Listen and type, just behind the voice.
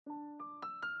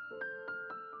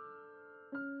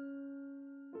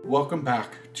Welcome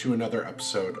back to another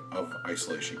episode of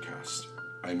Isolation Cast.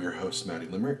 I'm your host, Maddie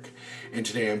Limerick, and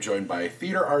today I'm joined by a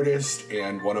theater artist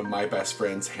and one of my best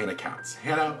friends, Hannah Katz.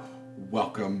 Hannah,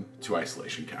 welcome to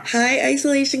Isolation Cast. Hi,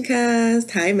 Isolation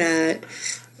Cast. Hi, Matt.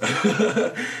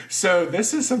 So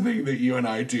this is something that you and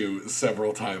I do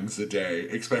several times a day,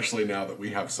 especially now that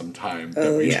we have some time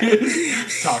that we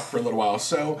talk for a little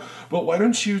while. But why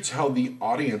don't you tell the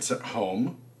audience at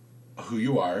home who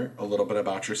you are, a little bit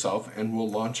about yourself, and we'll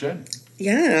launch in.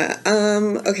 Yeah.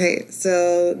 Okay,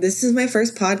 so this is my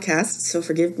first podcast, so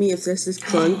forgive me if this is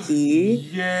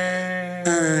clunky.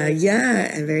 Yay!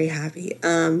 Yeah, I'm very happy.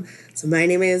 So my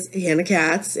name is Hannah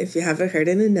Katz, if you haven't heard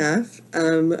it enough.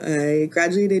 I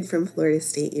graduated from Florida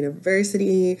State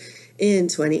University in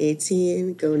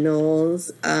 2018. Go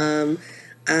Noles.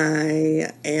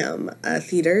 I am a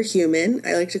theater human,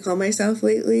 I like to call myself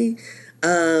lately.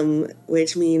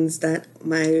 Which means that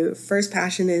my first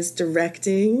passion is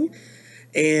directing,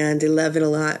 and I love it a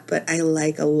lot, but I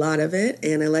like a lot of it,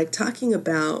 and I like talking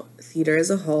about theater as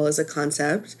a whole, as a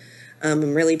concept.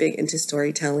 I'm really big into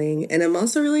storytelling, and I'm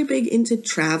also really big into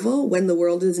travel when the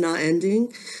world is not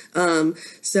ending.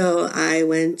 So I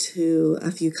went to a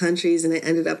few countries, and I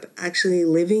ended up actually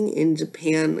living in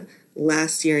Japan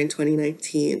last year in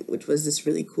 2019, which was this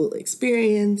really cool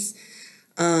experience.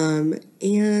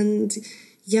 And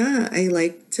yeah, I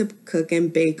like to cook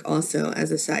and bake also as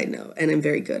a side note, and I'm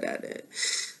very good at it.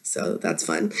 So that's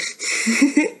fun.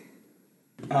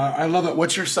 I love it.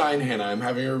 What's your sign, Hannah? I'm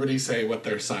having everybody say what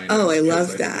their sign is. Oh, I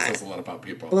love that. It says a lot about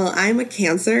people. Well, I'm a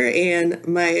Cancer, and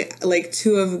my,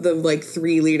 two of the,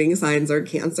 three leading signs are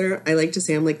Cancer. I like to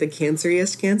say I'm, the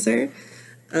canceriest Cancer.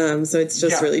 So it's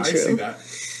just really true. I see that.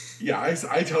 Yeah,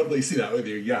 I totally see that with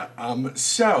you. Yeah.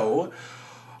 So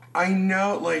I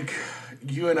know,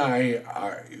 you and I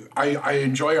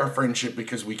enjoy our friendship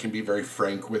because we can be very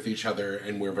frank with each other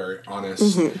and we're very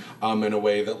honest, in a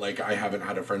way that, I haven't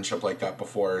had a friendship like that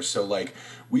before. So,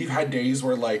 we've had days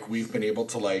where, we've been able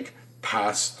to,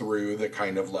 pass through the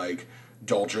kind of,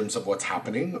 doldrums of what's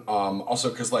happening. Also,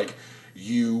 because,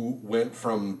 you went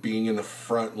from being in the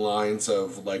front lines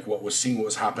of what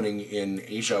was happening in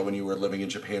Asia when you were living in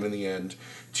Japan in the end,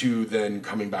 to then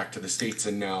coming back to the States,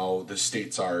 and now the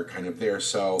States are kind of there.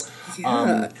 So,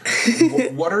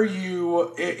 what are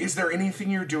you? Is there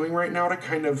anything you're doing right now to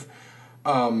kind of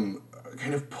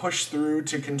push through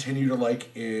to continue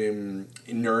to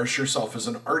nourish yourself as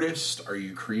an artist? Are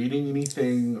you creating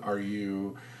anything? Are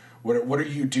you? What are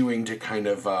you doing to kind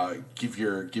of give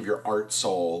your art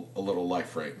soul a little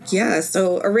life right now? Yeah,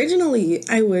 so originally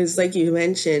I was, like you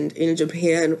mentioned, in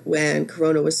Japan when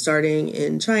Corona was starting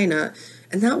in China.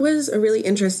 And that was a really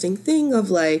interesting thing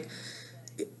of,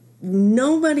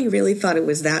 nobody really thought it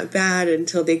was that bad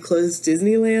until they closed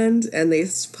Disneyland and they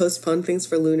postponed things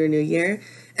for Lunar New Year.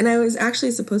 And I was actually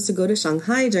supposed to go to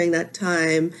Shanghai during that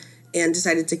time and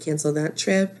decided to cancel that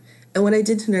trip. And what I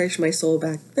did to nourish my soul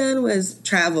back then was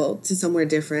travel to somewhere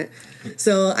different.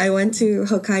 So I went to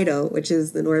Hokkaido, which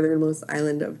is the northernmost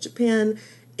island of Japan,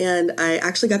 and I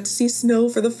actually got to see snow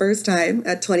for the first time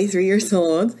at 23 years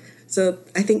old. So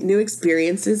I think new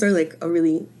experiences are a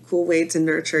really cool way to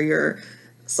nurture your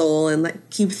soul and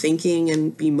keep thinking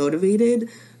and be motivated,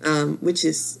 which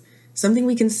is something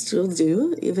we can still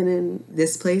do even in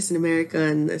this place in America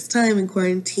and this time in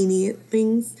quarantine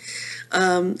things.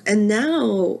 And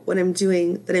now what I'm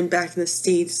doing, that I'm back in the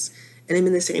States and I'm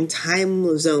in the same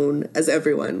time zone as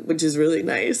everyone, which is really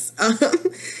nice,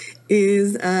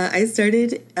 is I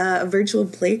started a virtual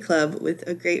play club with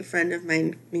a great friend of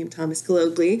mine named Thomas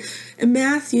Globely. And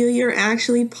Matthew, you're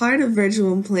actually part of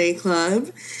Virtual Play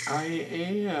Club. I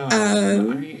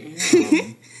am.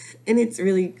 And it's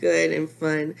really good and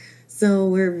fun. So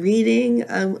we're reading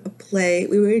a play.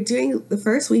 We were doing, the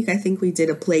first week, I think we did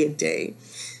a play a day.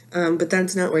 But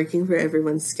that's not working for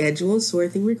everyone's schedule. So I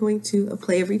think we're going to a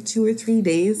play every 2 or 3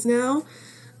 days now.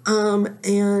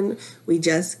 And we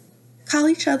just call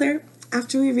each other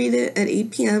after we read it at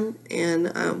 8 p.m.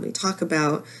 And we talk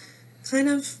about kind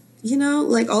of,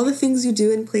 all the things you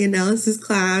do in play analysis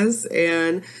class.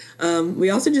 And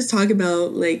we also just talk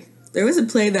about, there was a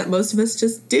play that most of us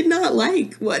just did not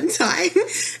like one time.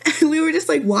 And we were just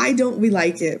why don't we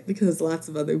like it? Because lots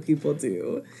of other people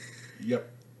do. Yep.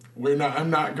 I'm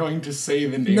not going to say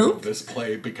the name of this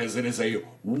play because it is a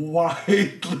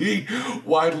widely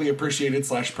appreciated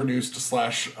 / produced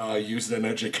 / used in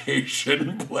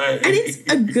education play. And it's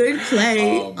a good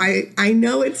play. I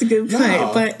know it's a good play,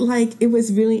 but it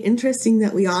was really interesting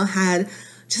that we all had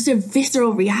just a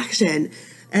visceral reaction.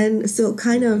 And so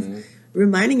kind of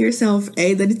reminding yourself,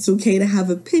 A, that it's okay to have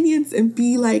opinions, and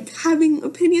B, having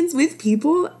opinions with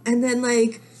people, and then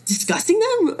discussing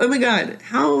them? Oh my God,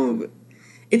 how...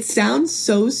 It sounds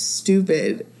so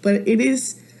stupid, but it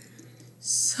is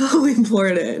so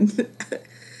important.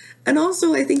 And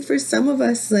also, I think for some of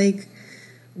us, like,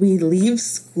 we leave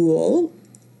school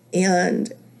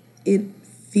and it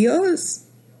feels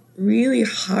really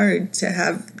hard to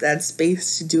have that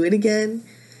space to do it again.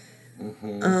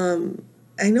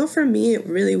 I know for me it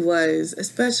really was,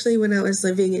 especially when I was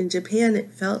living in Japan.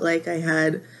 It felt like I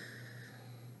had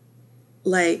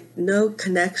like no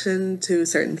connection to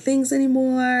certain things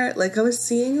anymore. Like, I was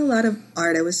seeing a lot of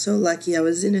art. I was so lucky. I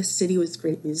was in a city with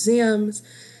great museums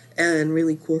and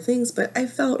really cool things, but I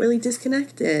felt really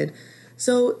disconnected.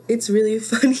 So it's really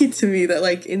funny to me that,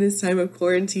 like, in this time of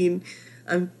quarantine,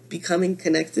 I'm becoming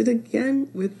connected again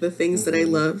with the things that I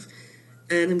love.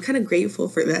 And I'm kind of grateful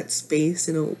for that space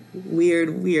in a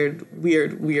weird way.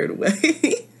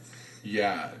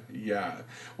 Yeah.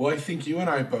 Well, I think you and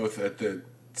I both at the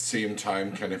same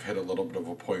time kind of hit a little bit of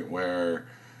a point where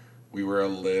we were a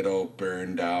little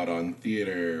burned out on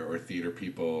theater or theater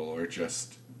people, or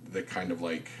just the kind of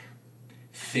like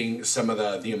some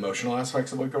of the emotional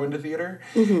aspects of what go into theater.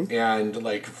 And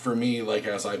like for me, like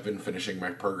as I've been finishing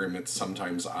my program, it's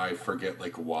sometimes I forget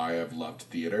like why I've loved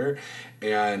theater,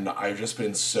 and I've just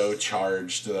been so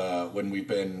charged when we've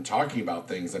been talking about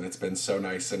things, and it's been so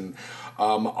nice. And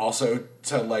also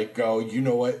to like go, you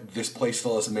know what, this play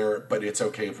still has merit, but it's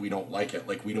okay if we don't like it.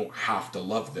 Like, we don't have to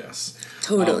love this.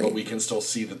 Totally. But we can still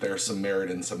see that there's some merit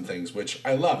in some things, which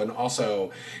I love. And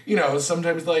also, you know,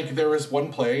 sometimes like there was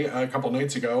one play a couple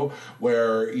nights ago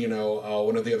where, you know,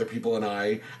 one of the other people and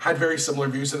I had very similar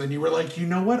views, and then you were like, you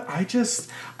know what, I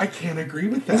can't agree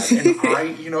with that.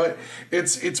 And you know what,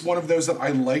 it's one of those that I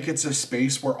like. It's a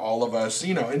space where all of us,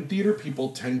 you know, and theater people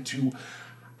tend to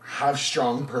have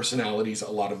strong personalities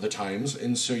a lot of the times,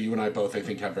 and so you and I both, I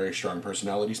think, have very strong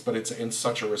personalities, but it's in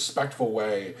such a respectful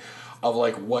way of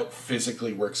like what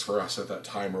physically works for us at that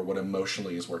time, or what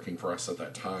emotionally is working for us at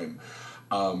that time.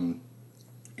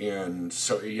 And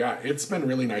so yeah, it's been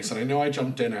really nice. And I know I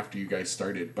jumped in after you guys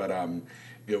started, but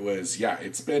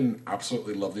it's been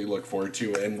absolutely lovely to look forward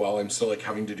to. And while I'm still like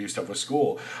having to do stuff with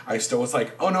school, I still was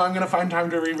like, oh no, I'm gonna find time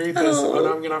to reread this. Oh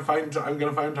no, I'm gonna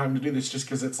find time to do this, just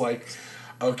because it's like,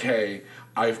 okay,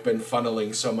 I've been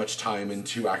funneling so much time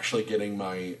into actually getting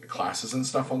my classes and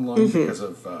stuff online because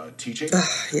of teaching,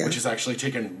 which has actually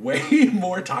taken way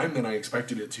more time than I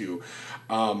expected it to.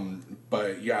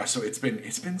 But yeah, so it's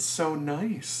been so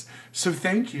nice. So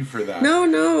thank you for that.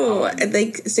 No,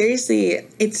 like seriously,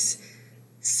 it's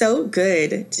so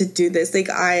good to do this. Like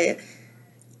I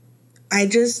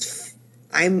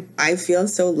feel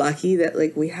so lucky that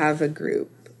like we have a group.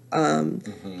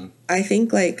 I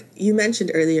think like you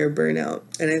mentioned earlier burnout,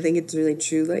 and I think it's really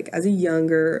true. Like as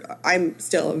I'm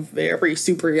still a very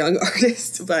super young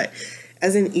artist, but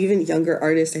as an even younger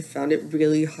artist, I found it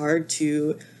really hard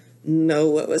to know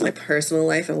what was my personal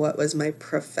life and what was my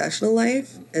professional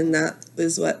life. And that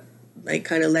was what like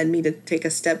kind of led me to take a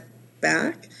step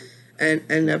back and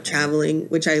end up traveling,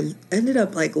 which I ended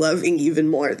up like loving even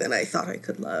more than I thought I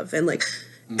could love. And like,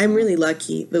 I'm really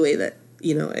lucky the way that,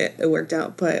 you know, it worked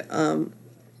out. But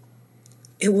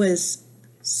it was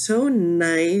so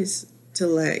nice to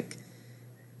like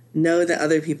know that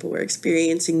other people were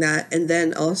experiencing that, and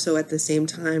then also at the same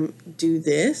time do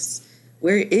this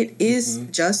where it is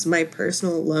just my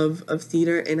personal love of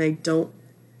theater, and I don't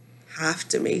have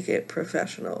to make it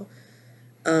professional.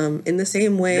 In the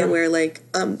same way where like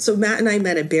so Matt and I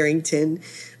met at Barrington,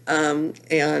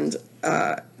 and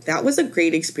that was a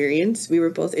great experience. We were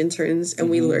both interns,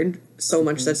 and we learned so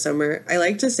much that summer. I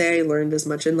like to say I learned as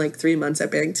much in like 3 months at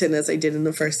Barrington as I did in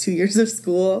the first 2 years of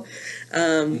school.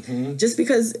 Just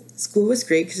because school was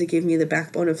great, because it gave me the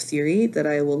backbone of theory that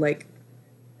I will like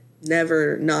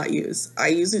never not use. I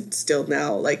use it still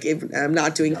now. Like if I'm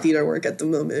not doing theater work at the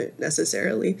moment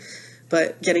necessarily,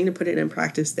 but getting to put it in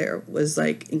practice there was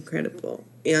like incredible.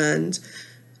 And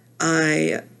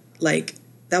that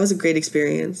was a great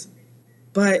experience.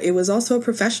 But it was also a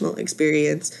professional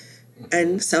experience.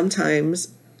 And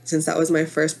sometimes, since that was my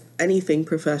first anything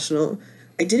professional,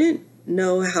 I didn't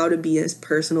know how to be as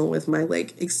personal with my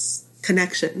like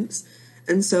connections.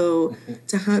 And so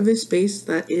to have a space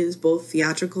that is both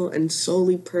theatrical and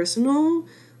solely personal,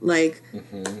 like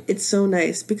it's so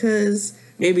nice, because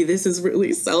maybe this is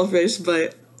really selfish,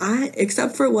 but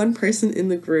except for one person in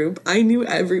the group, I knew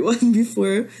everyone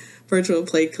before Virtual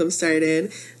Play Club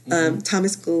started.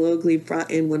 Thomas Gologly brought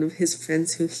in one of his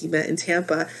friends who he met in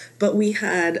Tampa, but we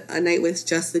had a night with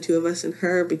just the two of us and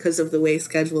her because of the way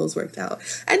schedules worked out.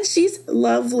 And she's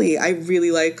lovely. I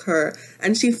really like her.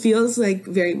 And she feels like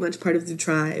very much part of the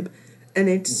tribe. And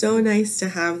it's so nice to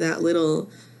have that little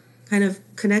kind of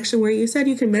connection where you said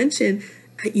you can mention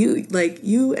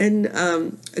you and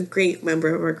a great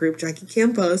member of our group, Jackie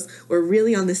Campos, were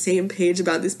really on the same page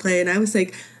about this play. And I was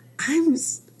like,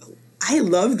 I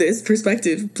love this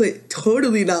perspective, but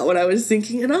totally not what I was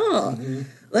thinking at all.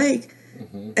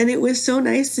 Mm-hmm. And it was so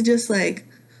nice to just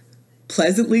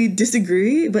pleasantly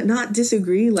disagree, but not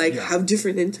disagree, have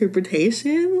different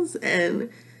interpretations. And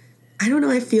I don't know,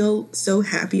 I feel so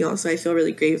happy also. I feel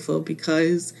really grateful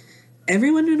because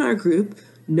everyone in our group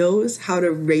knows how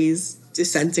to raise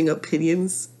dissenting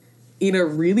opinions in a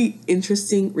really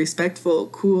interesting, respectful,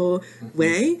 cool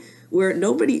way where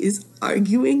nobody is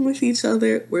arguing with each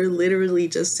other. We're literally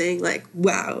just saying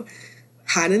wow,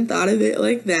 hadn't thought of it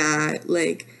like that.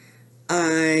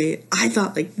 I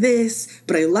thought like this,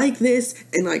 but I like this.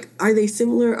 And are they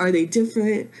similar? Are they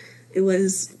different? It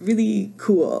was really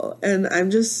cool. And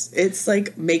it's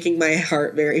making my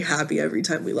heart very happy every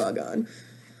time we log on.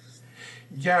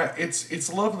 Yeah,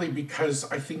 it's lovely because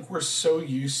I think we're so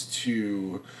used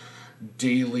to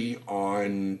daily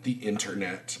on the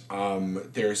internet.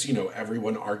 There's,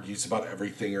 everyone argues about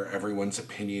everything or everyone's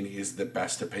opinion is the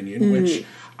best opinion, which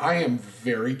I am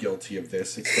very guilty of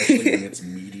this, especially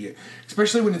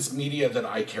when it's media that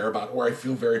I care about or I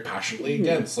feel very passionately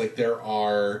against. There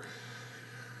are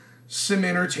some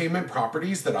entertainment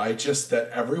properties that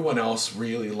everyone else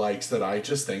really likes that I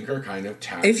just think are kind of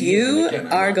tacky. If you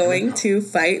are going to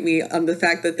fight me on the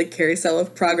fact that the Carousel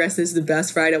of Progress is the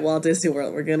best ride at Walt Disney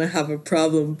World, we're going to have a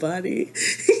problem, buddy.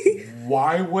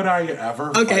 Why would I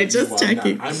ever fight just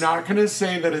checking. I'm not going to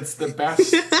say that it's the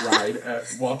best ride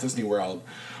at Walt Disney World.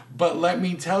 But let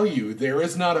me tell you, there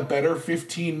is not a better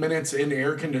 15 minutes in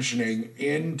air conditioning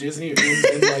in Disney, in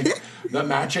the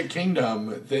Magic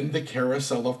Kingdom than the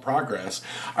Carousel of Progress.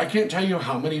 I can't tell you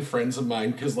how many friends of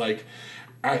mine, because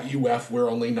at UF, we're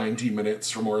only 90 minutes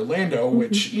from Orlando,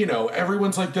 which,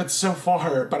 everyone's like, that's so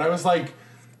far. But I was like,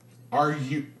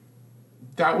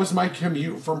 that was my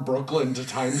commute from Brooklyn to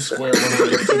Times Square when I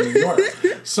lived in New York.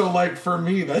 So for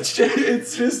me, that's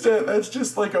just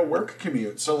a work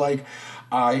commute. So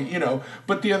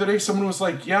but the other day someone was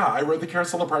like, yeah, I rode the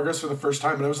Carousel of Progress for the first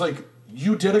time. And I was like,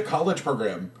 you did a college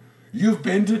program. You've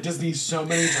been to Disney so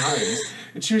many times.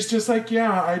 And she was just like,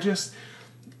 yeah,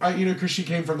 because she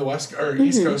came from the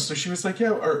East Coast. So she was like,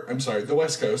 the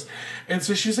West Coast. And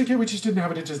so she was like, yeah, we just didn't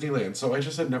have it at Disneyland. So I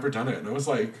just had never done it. And I was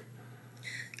like,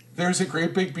 there's a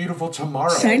great, big, beautiful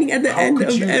tomorrow. Shining at the end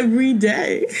of every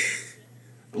day.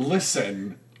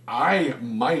 Listen, I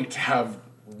might have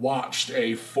watched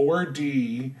a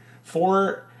 4K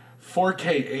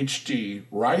HD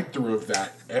ride through of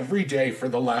that every day for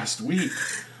the last week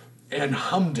and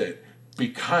hummed it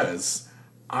because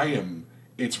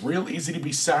it's real easy to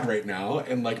be sad right now.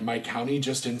 And my county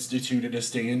just instituted a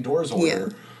stay indoors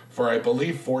order for, I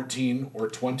believe, 14 or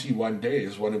 21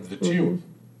 days, one of the two.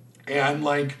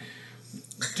 And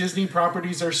Disney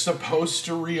properties are supposed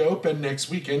to reopen next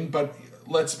weekend, but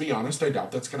let's be honest, I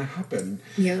doubt that's going to happen.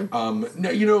 Yeah.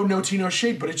 No tea, no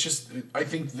shade, but it's just, I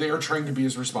think they're trying to be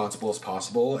as responsible as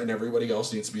possible, and everybody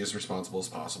else needs to be as responsible as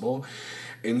possible.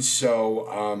 And so,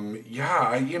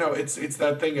 it's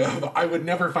that thing of, I would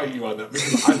never fight you on that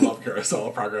because I love Carousel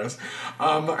of Progress.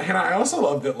 And I also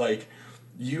love that,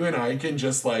 you and I can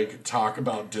just talk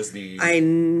about Disney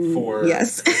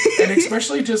yes. and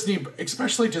especially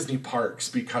Disney parks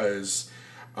because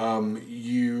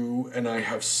you and I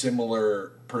have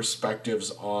similar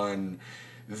perspectives on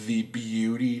the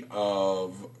beauty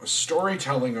of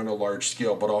storytelling on a large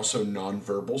scale, but also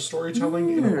nonverbal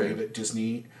storytelling in a way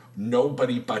that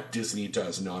nobody but Disney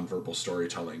does nonverbal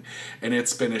storytelling. And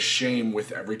it's been a shame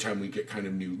with every time we get kind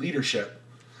of new leadership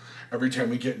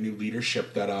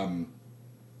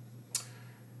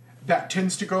that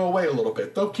tends to go away a little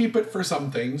bit. They'll keep it for some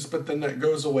things, but then that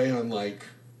goes away on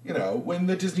when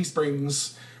the Disney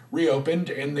Springs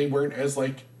reopened and they weren't as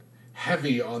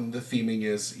heavy on the theming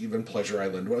as even Pleasure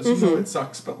Island was. It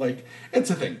sucks, but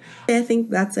it's a thing. I think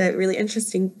that's a really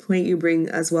interesting point you bring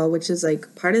as well, which is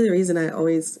part of the reason I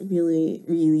always really,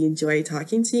 really enjoy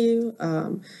talking to you.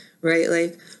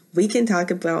 Right? We can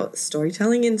talk about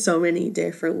storytelling in so many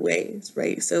different ways,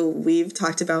 right? So we've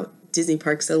talked about Disney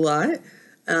parks a lot,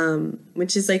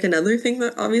 which is another thing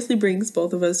that obviously brings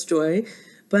both of us joy,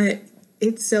 but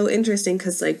it's so interesting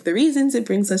because the reasons it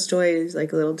brings us joy is a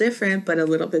little different, but a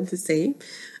little bit the same.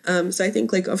 So I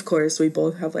think of course we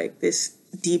both have this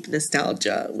deep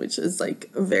nostalgia, which is a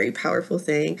very powerful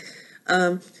thing.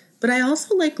 But I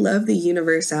also love the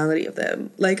universality of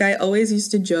them. I always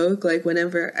used to joke,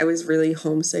 whenever I was really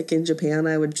homesick in Japan,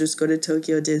 I would just go to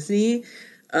Tokyo Disney.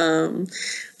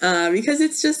 Because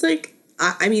it's just I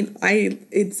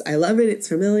love it. It's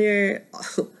familiar.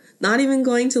 Not even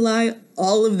going to lie,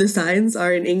 all of the signs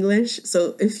are in English.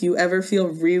 So if you ever feel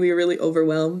really, really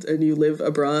overwhelmed and you live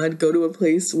abroad, go to a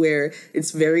place where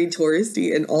it's very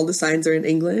touristy and all the signs are in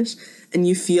English and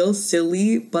you feel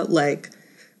silly, but like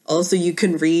also you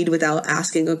can read without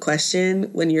asking a question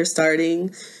when you're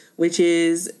starting, which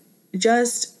is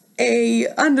just a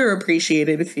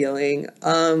underappreciated feeling.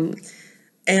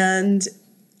 And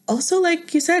also,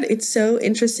 like you said, it's so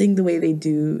interesting the way they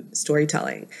do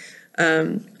storytelling.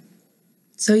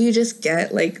 So you just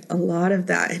get like a lot of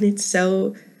that. And it's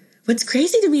so, what's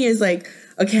crazy to me is like,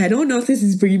 okay, I don't know if this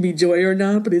is bringing me joy or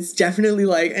not, but it's definitely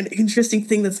like an interesting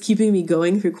thing that's keeping me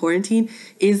going through quarantine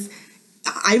is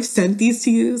I've sent these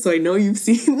to you, so I know you've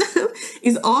seen them,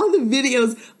 is all the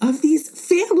videos of these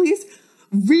families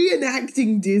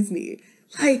reenacting Disney.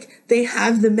 Like, they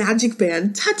have the Magic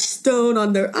Band Touchstone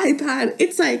on their iPad.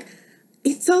 It's like,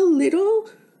 it's a little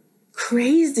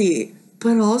crazy,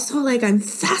 but also, like, I'm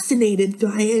fascinated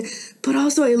by it. But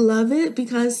also, I love it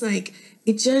because, like,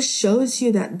 it just shows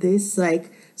you that this,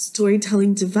 like,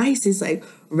 storytelling device is, like,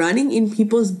 running in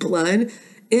people's blood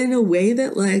in a way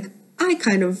that, like, I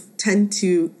kind of tend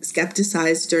to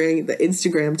skepticize during the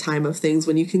Instagram time of things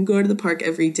when you can go to the park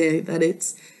every day, that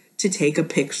it's to take a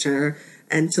picture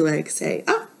and to like say,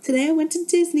 oh, today I went to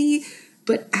Disney.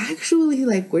 But actually,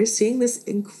 like, we're seeing this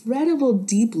incredible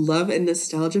deep love and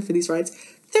nostalgia for these rides.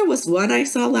 There was one I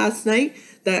saw last night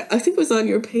that I think was on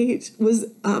your page, was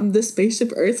the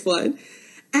Spaceship Earth one.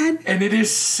 And it is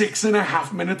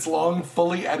 6.5 minutes long,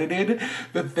 fully edited,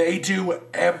 that they do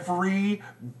every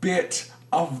bit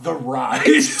of the ride.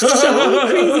 It's so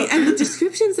crazy. And the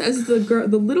description says the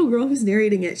little girl who's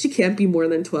narrating it, she can't be more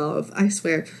than 12, I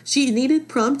swear. She needed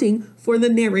prompting for the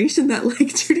narration that, like,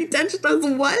 Judi Dench does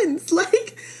once,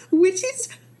 like, which is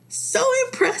so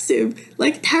impressive,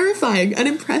 like, terrifying and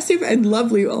impressive and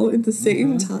lovely all at the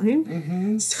same time.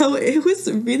 Mm-hmm. So it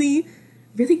was really,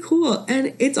 really cool.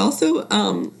 And it's also,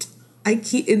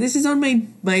 this is on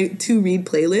my to-read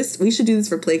playlist. We should do this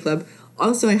for Play Club.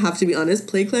 Also, I have to be honest,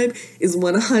 Play Club is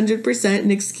 100%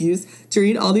 an excuse to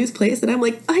read all these plays that I'm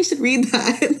like, I should read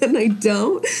that, and then I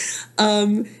don't.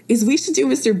 Is we should do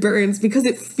Mr. Burns because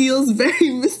it feels very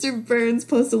Mr. Burns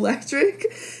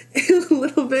post-electric a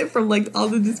little bit from like all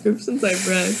the descriptions I've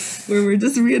read where we're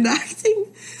just reenacting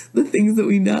the things that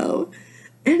we know.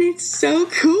 And it's so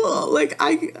cool. Like,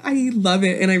 I love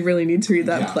it, and I really need to read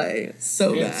that play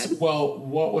so bad. Well,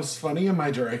 what was funny in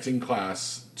my directing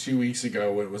class 2 weeks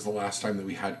ago, it was the last time that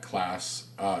we had class,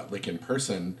 like in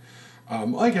person,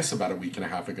 I guess about a week and a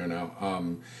half ago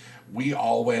now, we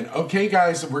all went, okay,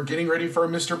 guys, we're getting ready for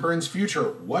Mr. Burns' future.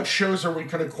 What shows are we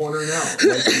going to corner now?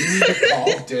 Like, we need to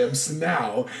call dibs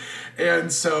now.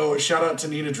 And so, shout out to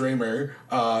Nina Dramer,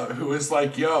 who was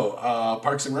like, yo,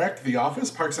 Parks and Rec, The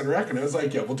Office, Parks and Rec. And I was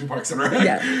like, yeah, we'll do Parks and Rec.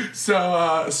 Yeah.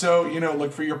 So, you know,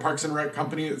 look for your Parks and Rec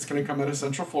company that's going to come out of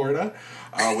Central Florida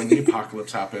when the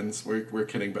apocalypse happens. We're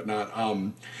kidding, but not.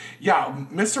 Yeah,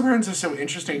 Mr. Burns is so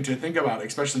interesting to think about,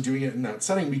 especially doing it in that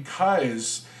setting,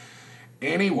 because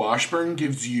Annie Washburn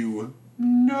gives you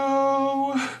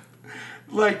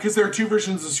because there are two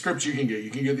versions of the script you can get. You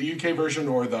can get the UK version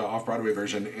or the off-Broadway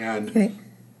version. And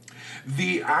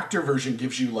the actor version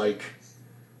gives you, like,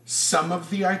 some of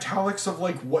the italics of,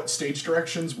 like, what stage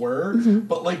directions were. Mm-hmm.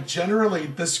 But, like, generally,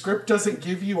 the script doesn't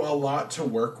give you a lot to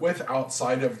work with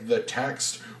outside of the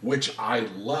text, which I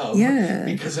love. Yeah.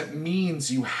 Because it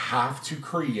means you have to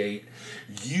create...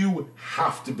 You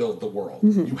have to build the world.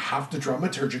 Mm-hmm. You have to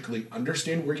dramaturgically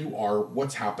understand where you are,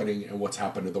 what's happening, and what's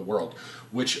happened to the world,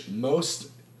 which most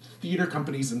theater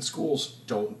companies and schools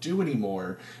don't do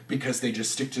anymore because they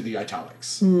just stick to the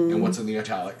italics and what's in the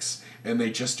italics, and they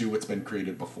just do what's been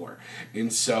created before.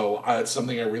 And so it's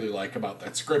something I really like about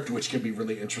that script, which can be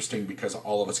really interesting because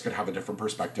all of us could have a different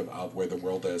perspective of where the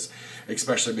world is,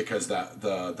 especially because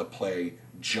the play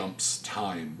jumps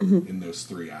time in those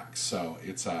 3 acts. So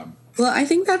it's... Well, I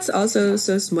think that's also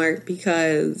so smart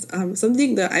because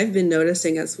something that I've been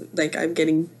noticing as, like, I'm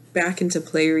getting back into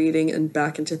play reading and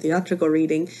back into theatrical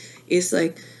reading is,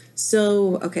 like,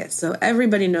 so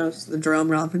everybody knows the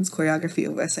Jerome Robbins choreography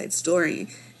of West Side Story.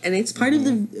 And it's part of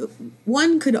the...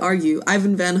 One could argue,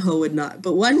 Ivan Van Ho would not,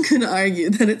 but one could argue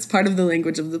that it's part of the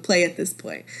language of the play at this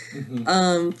point.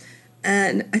 Mm-hmm.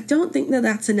 And I don't think that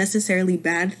that's a necessarily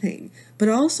bad thing. But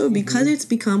also because it's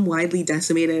become widely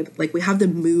decimated, like we have the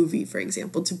movie, for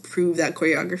example, to prove that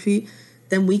choreography,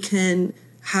 then we can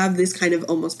have this kind of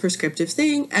almost prescriptive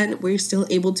thing and we're still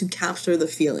able to capture the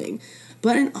feeling.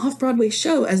 But an off-Broadway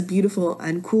show, as beautiful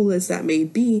and cool as that may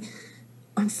be,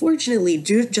 unfortunately,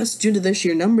 just due to the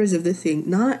sheer numbers of the thing,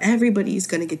 not everybody's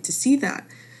going to get to see that.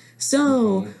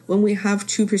 So when we have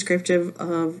too prescriptive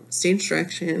of stage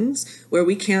directions where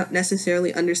we can't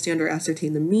necessarily understand or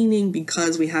ascertain the meaning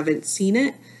because we haven't seen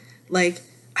it, like,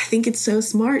 I think it's so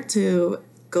smart to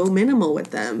go minimal with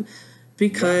them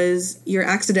because you're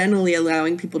accidentally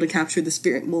allowing people to capture the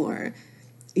spirit more.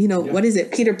 You know, what is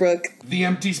it? Peter Brook. The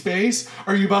Empty Space?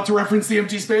 Are you about to reference The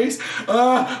Empty Space?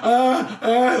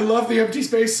 I love The Empty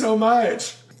Space so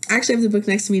much. I actually have the book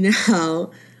next to me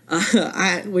now,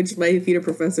 which my theater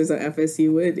professors at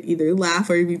FSU would either laugh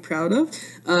or be proud of,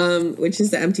 which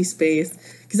is The Empty Space.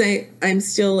 Because I'm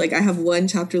still, like, I have one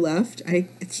chapter left. I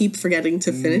keep forgetting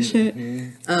to finish it.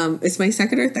 It's my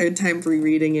second or third time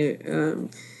rereading it.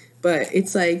 But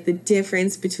it's, like, the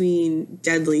difference between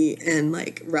deadly and,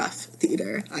 like, rough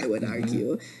theater, I would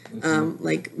argue.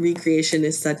 Like, recreation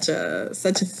is such a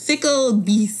fickle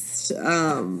beast.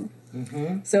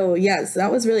 So, yes,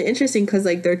 that was really interesting because,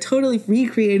 like, they're totally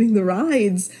recreating the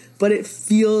rides, but it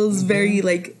feels very,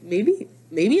 like, maybe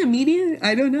immediate?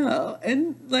 I don't know.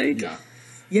 And, like,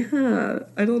 yeah,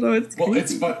 I don't know. It's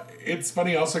crazy. Well, it's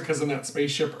funny also because in that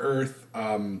Spaceship Earth,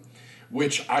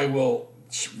 which I will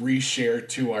reshare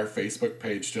to our Facebook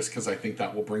page just because I think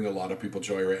that will bring a lot of people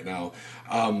joy right now.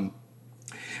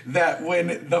 That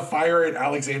when the fire at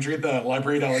Alexandria, the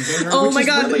library at Alexandria. Oh my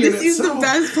God, really this is the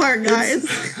best part, guys.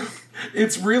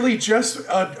 It's really just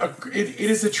it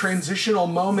is a transitional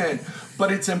moment, but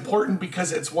it's important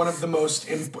because it's one of the most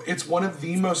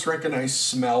recognized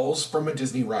smells from a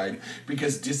Disney ride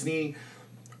because Disney.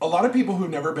 A lot of people who've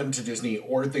never been to Disney,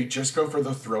 or they just go for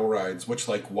the thrill rides, which,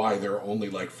 like, why? There are only,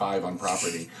 like, 5 on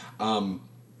property.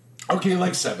 Okay,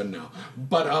 like 7 now.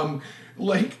 But,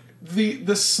 like,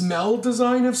 the smell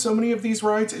design of so many of these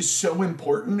rides is so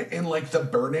important, and, like, the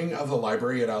burning of the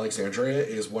library at Alexandria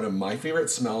is one of my favorite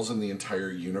smells in the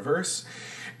entire universe.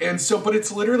 And so, but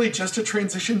it's literally just a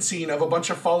transition scene of a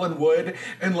bunch of fallen wood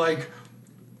and, like,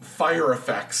 fire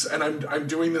effects, and I'm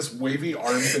doing this wavy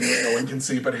arm thing that no one can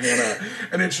see but Hannah,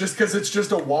 and it's just because it's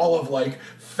just a wall of, like,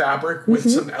 fabric with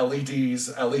some LEDs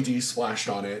splashed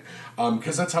on it,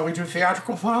 because that's how we do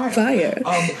theatrical fire.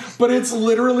 But it's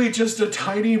literally just a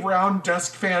tiny round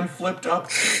desk fan flipped up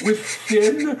with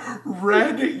thin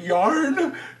red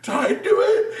yarn tied to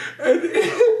it, and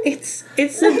it's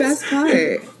the best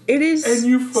part. It is, and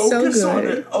you focus on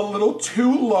it a little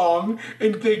too long,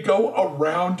 and they go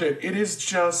around it. It is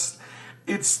just,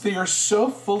 they are so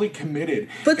fully committed.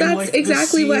 But that's, like,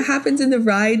 exactly what happens in the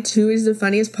ride too. Is the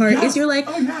funniest part is you're like,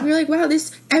 wow,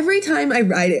 this. Every time I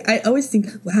ride it, I always think,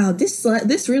 wow, this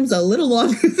room's a little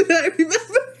longer than I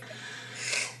remember.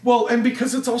 Well, and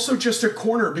because it's also just a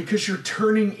corner, because you're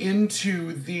turning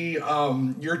into the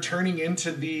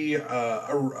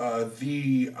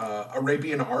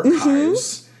Arabian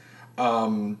Archives.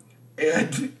 And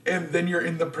then you're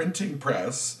in the printing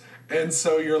press, and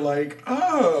so you're like,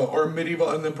 or medieval,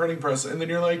 and then printing press, and then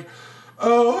you're like,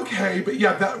 oh, okay, but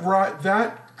yeah,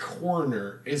 that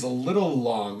corner is a little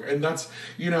long, and that's,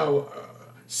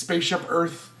 Spaceship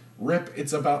Earth, RIP,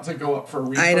 it's about to go up for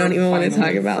refurb. I don't even want to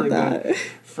talk about that.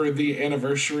 For the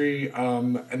anniversary,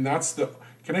 and that's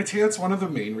can I tell you that's one of the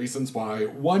main reasons why?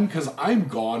 One, because I'm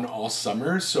gone all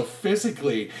summer, so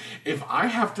physically, if I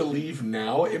have to leave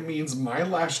now, it means my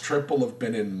last trip will have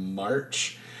been in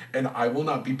March, and I will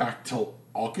not be back till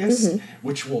August,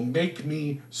 which will make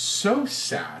me so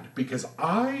sad, because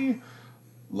I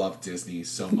love Disney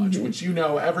so much, which,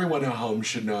 everyone at home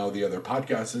should know. The other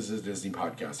podcast is a Disney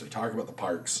podcast. I talk about the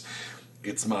parks.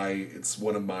 It's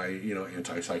one of my,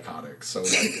 antipsychotics. So,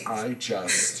 like, I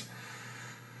just...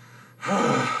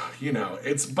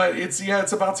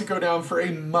 it's about to go down for a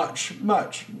much,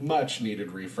 much, much needed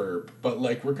refurb. But,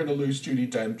 like, we're going to lose Judi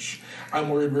Dench. I'm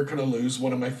worried we're going to lose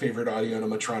one of my favorite audio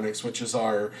animatronics, which is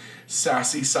our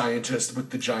sassy scientist with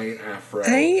the giant afro.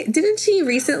 Didn't she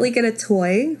recently get a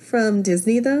toy from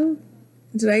Disney, though?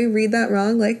 Did I read that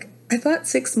wrong? Like, I thought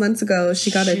 6 months ago she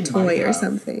got a toy or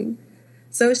something.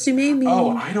 So she may be...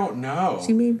 Oh, I don't know.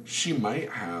 She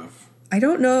might have. I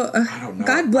don't know.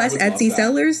 God bless Etsy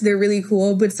sellers. They're really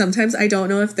cool, but sometimes I don't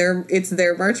know if it's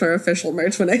their merch or official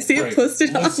merch when I see it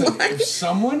posted online. If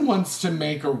someone wants to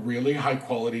make a really high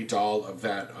quality doll of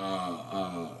that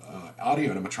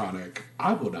audio animatronic,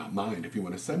 I will not mind if you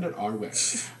want to send it our way.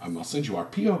 I'll send you our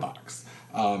P.O. box.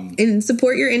 And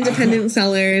support your independent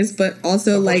sellers, but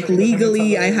also, like,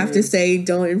 legally, I have to say,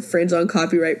 don't infringe on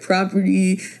copyright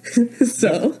property.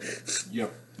 So.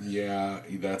 Yep. Yeah,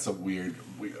 that's a weird...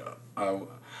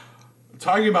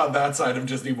 talking about that side of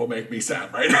Disney will make me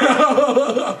sad right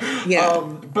now. Yeah.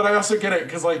 But I also get it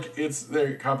because, like,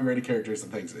 they're copyrighted characters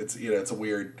and things. It's it's a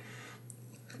weird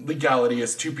legality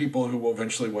as two people who will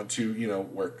eventually want to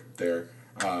work there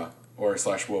or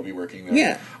 / will be working there.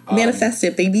 Yeah, manifest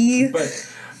it, baby.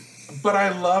 But I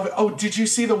love... Oh, did you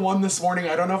see the one this morning?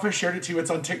 I don't know if I shared it to you. It's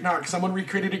on TikTok. Someone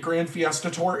recreated a Grand Fiesta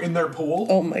tour in their pool.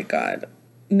 Oh, my God.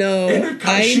 No,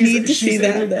 I need to see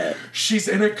that. She's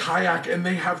in a kayak, and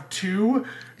they have 2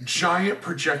 giant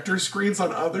projector screens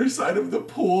on either side of the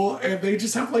pool, and they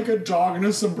just have, like, a dog and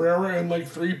a sombrero and, like,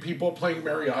 3 people playing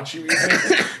mariachi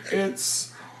music.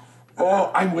 It's...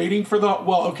 Oh, I'm waiting for the...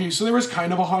 Well, okay, so there was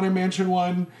kind of a Haunted Mansion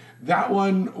one. That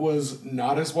one was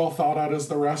not as well thought out as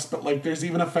the rest, but, like, there's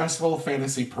even a Festival of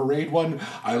Fantasy Parade one.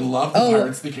 I love the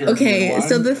Pirates of the Caribbean one.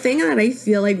 So the thing that I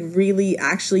feel like really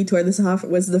actually tore this off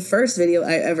was the first video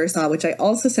I ever saw, which I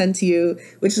also sent to you,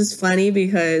 which was funny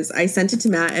because I sent it to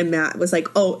Matt, and Matt was like,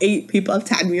 8 people have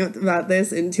tagged me about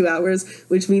this in 2 hours,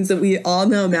 which means that we all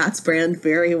know Matt's brand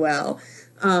very well.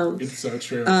 It's so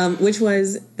true. Which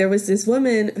was, there was this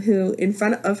woman who, in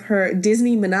front of her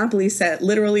Disney Monopoly set,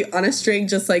 literally on a string,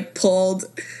 just like pulled,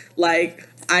 like,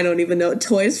 I don't even know,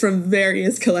 toys from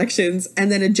various collections,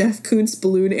 and then a Jeff Koons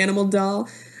balloon animal doll,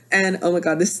 and oh my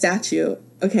God, the statue.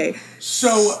 Okay.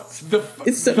 So it's the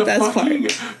best fucking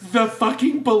part. The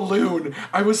fucking balloon.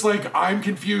 I was like, I'm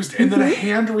confused, and then a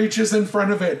hand reaches in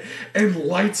front of it and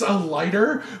lights a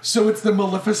lighter, so it's the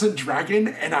Maleficent dragon,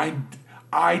 and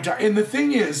and the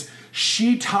thing is,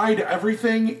 she tied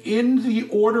everything in the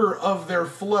order of their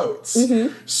floats.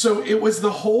 So it was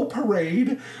the whole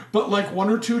parade, but like 1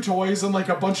 or 2 toys and like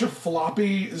a bunch of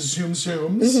floppy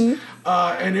zooms.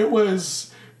 And it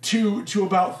was to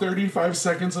about 35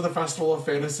 seconds of the Festival of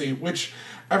Fantasy, which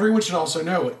everyone should also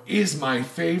know is my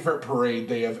favorite parade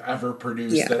they have ever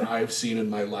produced that I've seen in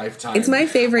my lifetime. It's my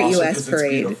favorite also, U.S.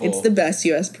 parade. It's the best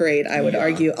U.S. parade, I would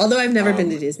argue. Although I've never been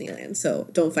to Disneyland, so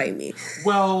don't fight me.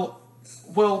 Well,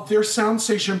 their Sound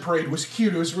Station parade was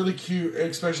cute. It was really cute,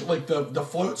 especially like the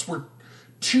floats were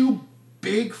too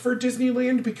big for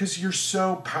Disneyland because you're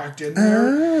so packed in there.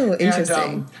 Oh, interesting.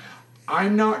 And,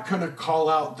 I'm not going to call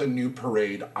out the new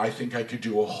parade. I think I could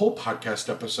do a whole podcast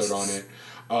episode on it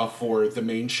for the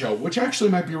main show, which actually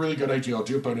might be a really good idea. I'll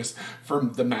do a bonus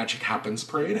from the Magic Happens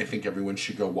parade. I think everyone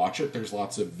should go watch it. There's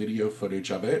lots of video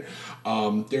footage of it.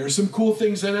 There's some cool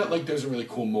things in it. Like there's a really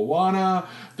cool Moana.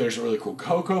 There's a really cool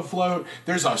Coco float.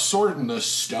 There's a Sword in the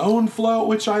Stone float,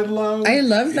 which I love. I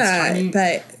love that, tiny.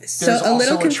 But so a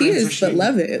little confused, but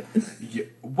love it. Yeah,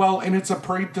 well, and it's a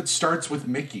parade that starts with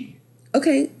Mickey.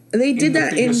 Okay, they did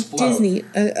that in Disney,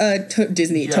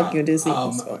 Disney, yeah, Tokyo Disney.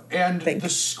 And the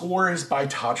score is by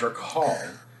Todrick Hall.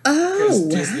 Oh,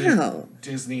 wow.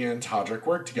 Disney and Todrick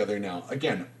work together now.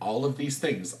 Again, all of these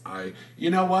things. You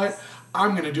know what?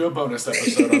 I'm going to do a bonus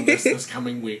episode on this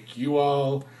coming week. You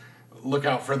all look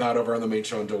out for that over on the main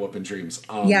show on Dole Whip and Dreams.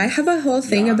 I have a whole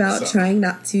thing about trying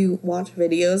not to watch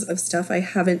videos of stuff I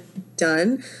haven't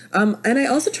done. And I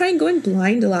also try and go in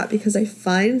blind a lot because I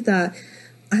find that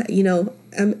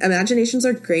imaginations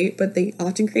are great, but they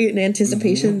often create an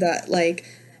anticipation that, like,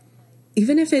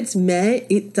 even if it's met,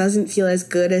 it doesn't feel as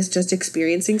good as just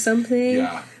experiencing something.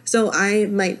 Yeah. So I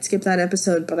might skip that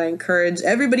episode, but I encourage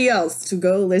everybody else to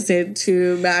go listen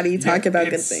to Maddie talk about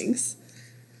good things.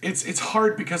 It's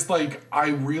hard because, like, I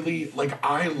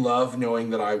love knowing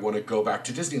that I want to go back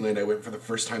to Disneyland. I went for the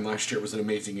first time last year. It was an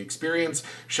amazing experience.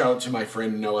 Shout out to my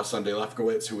friend Noah Sunday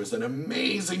Lefkowitz, who is an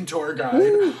amazing tour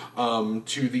guide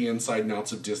to the inside and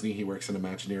outs of Disney. He works in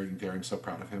Imagineering there. I'm so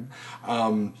proud of him.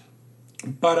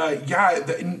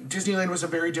 Disneyland was a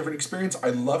very different experience.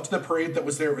 I loved the parade that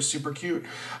was there. It was super cute.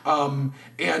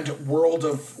 And World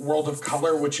of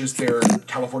Color, which is their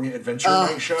California Adventure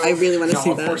Night show. I really want to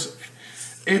see that. Course,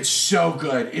 it's so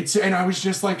good. And I was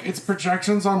just like, it's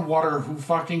projections on water. Who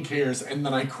fucking cares? And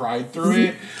then I cried through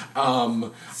it.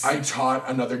 I taught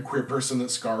another queer person that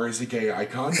Scar is a gay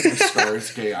icon because Scar is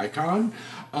a gay icon.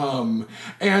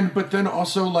 But then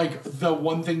also, like, the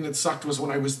one thing that sucked was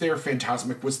when I was there,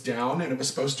 Fantasmic was down and it was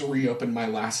supposed to reopen my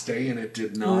last day and it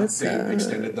did not. They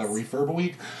extended the refurb a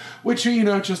week, which,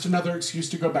 just another excuse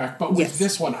to go back. But with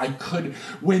this one, I could,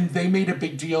 when they made a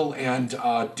big deal and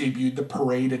debuted the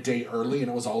parade a day early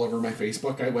and it was all over my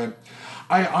Facebook, I went,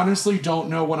 I honestly don't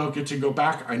know when I'll get to go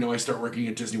back. I know I start working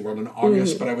at Disney World in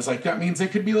August, but I was like, that means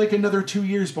it could be like another 2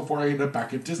 years before I end up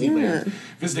back at Disneyland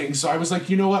visiting. So I was like,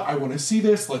 you know what? I want to see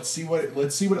this. Let's see what it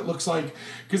looks like,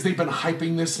 because they've been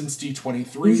hyping this since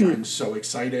D23. I'm so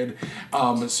excited.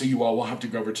 So you all will have to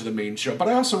go over to the main show. But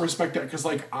I also respect that because,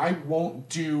 like, I won't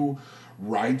do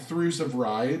ride-throughs of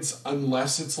rides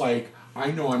unless it's like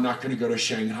I know I'm not going to go to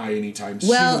Shanghai anytime soon.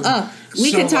 Well,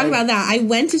 we can talk about that. I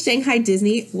went to Shanghai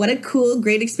Disney. What a cool,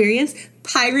 great experience.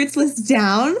 Pirates was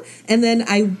down, and then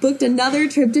I booked another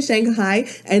trip to Shanghai,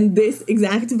 and this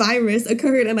exact virus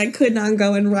occurred, and I could not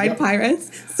go and ride Pirates.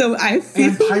 So I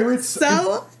feel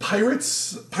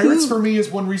Pirates for me is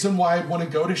one reason why I want to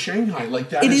go to Shanghai. Like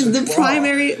that, it is the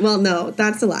primary. Well, no,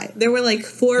 that's a lie. There were like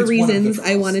 4 reasons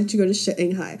I wanted to go to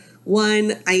Shanghai.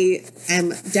 One, I am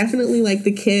definitely like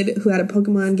the kid who had a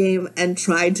Pokemon game and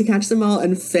tried to catch them all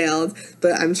and failed,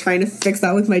 but I'm trying to fix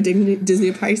that with my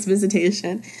Disney Parks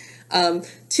visitation.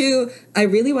 2, I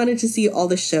really wanted to see all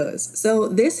the shows. So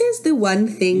this is the one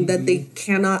thing that they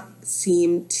cannot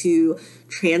seem to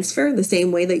transfer the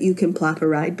same way that you can plop a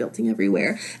ride building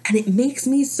everywhere. And it makes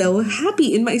me so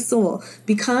happy in my soul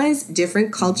because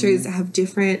different cultures have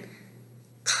different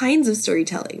kinds of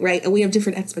storytelling, right? And we have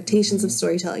different expectations of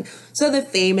storytelling. So the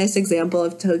famous example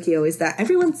of Tokyo is that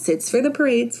everyone sits for the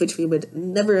parades, which we would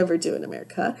never ever do in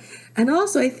America. And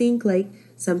also I think like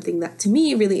something that to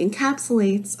me really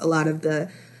encapsulates a lot of the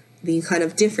kind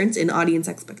of difference in audience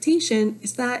expectation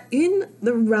is that in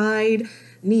the ride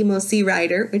Nemo Sea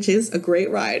Rider, which is a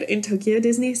great ride in Tokyo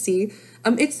Disney Sea,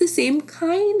 it's the same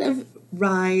kind of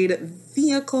ride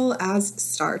vehicle as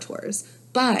Star Tours,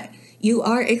 but you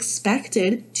are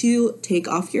expected to take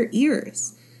off your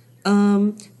ears.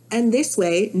 And this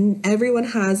way, everyone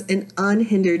has an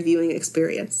unhindered viewing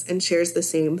experience and shares the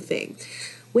same thing.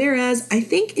 Whereas I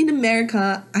think in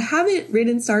America, I haven't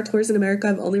ridden Star Tours in America.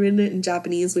 I've only ridden it in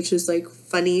Japanese, which is like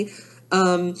funny.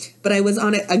 But I was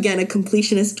on it again, a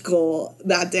completionist goal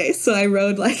that day. So I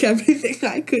rode like everything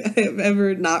I could have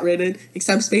ever not ridden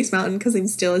except Space Mountain because I'm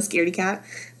still a scaredy cat.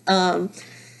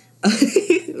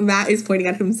 Matt is pointing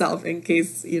at himself in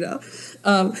case, you know.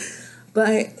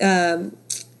 But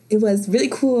it was really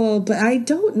cool. But I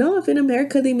don't know if in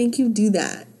America they make you do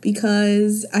that.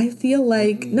 Because I feel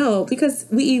like, no, because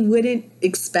we wouldn't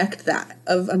expect that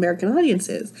of American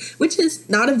audiences, which is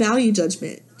not a value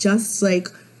judgment, just like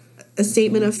a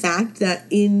statement of fact that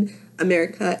in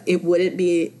America, it wouldn't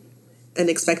be an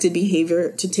expected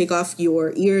behavior to take off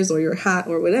your ears or your hat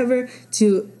or whatever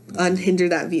to unhinder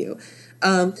that view.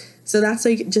 So that's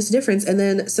like just a difference. And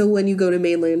then, so when you go to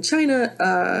mainland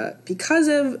China, because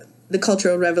of the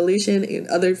Cultural Revolution and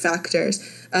other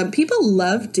factors, people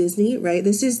love Disney, right?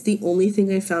 This is the only thing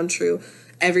I found true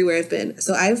everywhere I've been.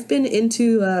 So I've been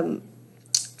into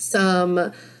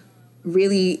some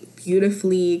really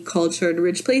beautifully cultured,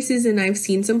 rich places, and I've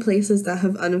seen some places that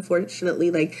have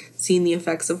unfortunately like seen the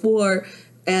effects of war.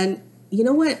 And you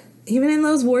know what? Even in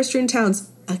those war-stricken towns,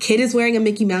 a kid is wearing a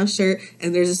Mickey Mouse shirt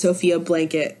and there's a Sophia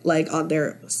blanket like on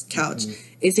their couch.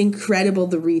 It's incredible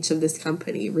the reach of this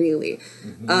company, really.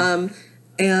 But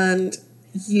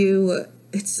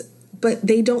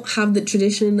they don't have the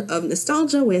tradition of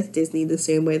nostalgia with Disney the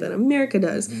same way that America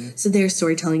does. So their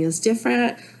storytelling is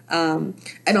different.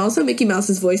 And also Mickey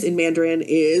Mouse's voice in Mandarin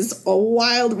is a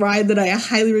wild ride that I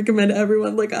highly recommend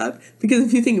everyone look up. Because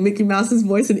if you think Mickey Mouse's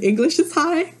voice in English is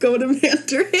high, go to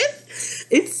Mandarin.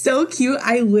 It's so cute.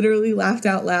 I literally laughed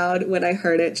out loud when I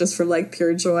heard it just from like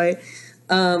pure joy.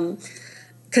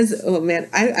 Because, oh man,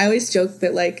 I always joke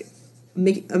that like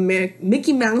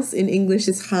Mickey Mouse in English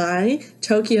is high,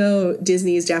 Tokyo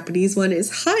Disney's Japanese one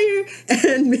is higher,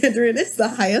 and Mandarin is the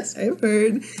highest I've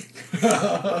heard.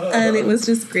 And it was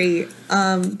just great.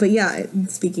 But yeah,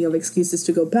 speaking of excuses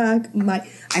to go back,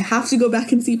 I have to go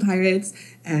back and see Pirates,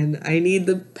 and I need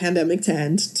the pandemic to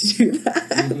end to do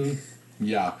that.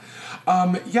 Yeah,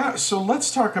 so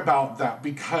let's talk about that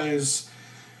because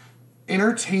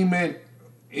entertainment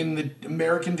in the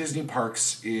American Disney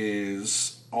parks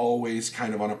is always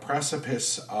kind of on a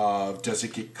precipice of, does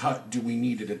it get cut? Do we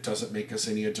need it? It doesn't make us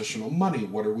any additional money.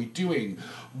 What are we doing?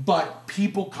 But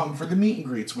people come for the meet and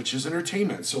greets, which is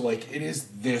entertainment. So like it is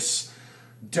this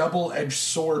double-edged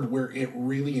sword where it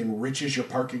really enriches your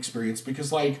park experience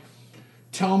because like,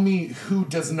 tell me who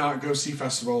does not go see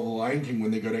Festival of the Lion King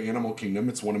when they go to Animal Kingdom.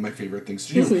 It's one of my favorite things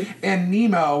to do. And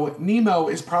Nemo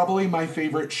is probably my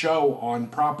favorite show on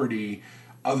property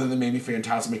other than maybe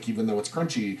Fantasmic, even though it's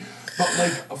crunchy. But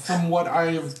like from what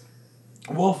I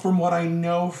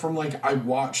know from like I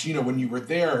watched, you know, when you were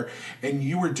there and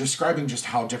you were describing just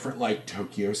how different like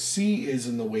Tokyo Sea is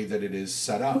in the way that it is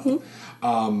set up,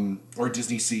 or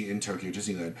Disney Sea in Tokyo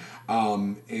Disneyland,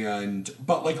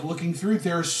 but like looking through,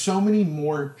 there are so many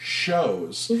more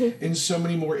shows and so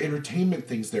many more entertainment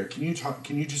things there. Can you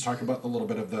just talk about a little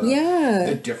bit of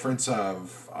the difference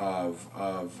of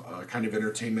kind of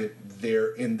entertainment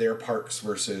there in their parks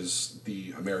versus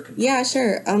the American parks. Yeah,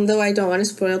 sure. Though I don't want to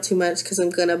spoil too much because I'm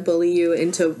going to bully you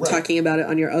into talking about it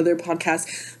on your other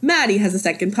podcast. Maddie has a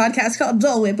second podcast called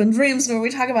Dole Whip and Dreams where we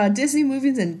talk about Disney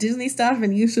movies and Disney stuff,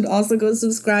 and you should also go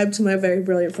subscribe to my very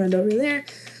brilliant friend over there.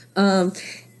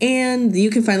 And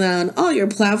you can find that on all your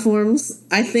platforms,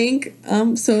 I think.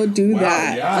 So do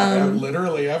that. Yeah,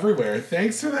 literally everywhere.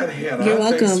 Thanks for that, Hannah. You're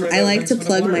welcome. I like to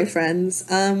plug my friends.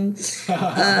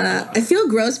 I feel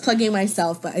gross plugging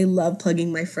myself, but I love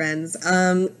plugging my friends.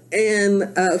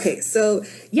 Okay, so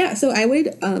I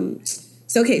would.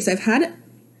 So I've had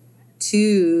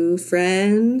 2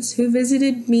 friends who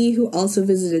visited me who also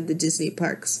visited the Disney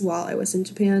parks while I was in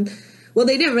Japan. Well,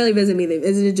 they didn't really visit me. They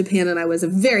visited Japan, and I was a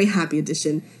very happy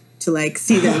addition to, like,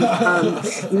 see them.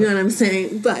 You know what I'm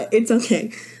saying? But it's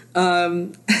okay.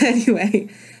 Anyway.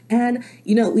 And,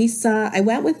 I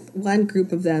went with one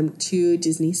group of them to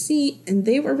Disney Sea, and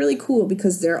they were really cool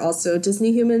because they're also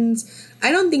Disney humans.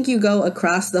 I don't think you go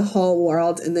across the whole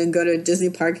world and then go to a Disney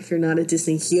park if you're not a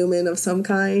Disney human of some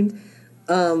kind.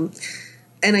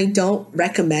 And I don't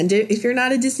recommend it if you're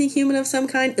not a Disney human of some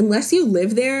kind, unless you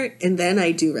live there, and then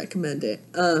I do recommend it.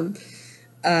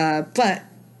 But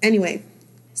anyway,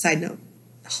 side note,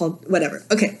 whatever.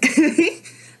 Okay.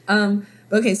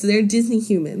 Okay, so they're Disney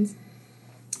humans.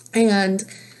 And,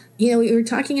 we were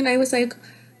talking, and I was like,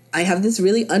 I have this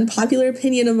really unpopular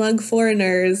opinion among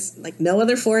foreigners. Like, no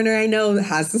other foreigner I know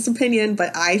has this opinion,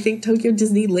 but I think Tokyo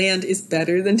Disneyland is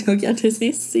better than Tokyo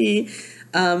Disney Sea.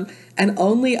 And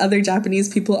only other Japanese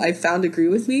people I've found agree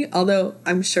with me, although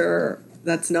I'm sure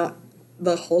that's not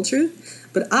the whole truth.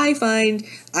 But I find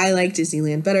I like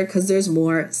Disneyland better because there's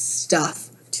more stuff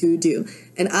to do.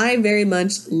 And I very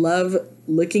much love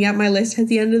looking at my list at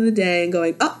the end of the day and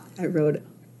going, oh, I rode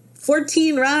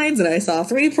 14 rides and I saw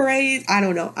 3 parades. I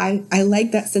don't know. I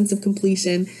like that sense of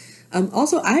completion.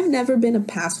 Also, I've never been a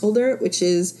pass holder, which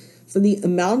is, for the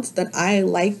amount that I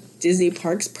like Disney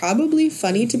parks, probably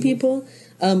funny to people.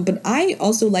 But I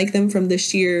also like them from the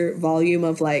sheer volume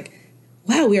of, like,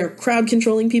 wow, we are crowd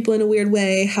controlling people in a weird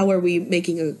way. How are we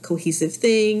making a cohesive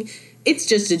thing? It's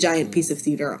just a giant piece of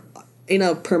theater in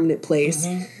a permanent place.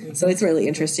 So it's really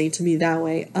interesting to me that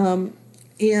way. So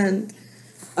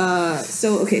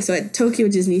at Tokyo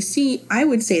Disney Sea, I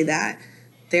would say that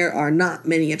there are not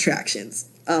many attractions.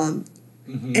 And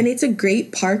it's a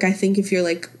great park, I think, if you're,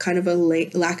 like, kind of a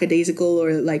lackadaisical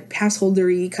or, like,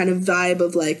 pass-holdery kind of vibe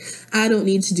of, like, I don't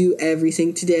need to do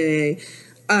everything today.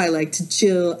 I like to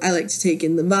chill. I like to take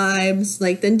in the vibes.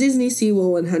 Like, then Disney Sea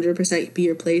will 100% be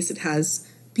your place. It has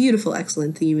beautiful,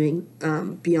 excellent theming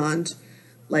beyond,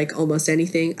 like, almost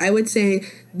anything. I would say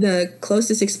the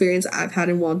closest experience I've had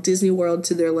in Walt Disney World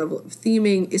to their level of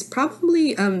theming is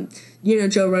probably, Joe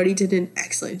Rohde did an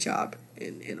excellent job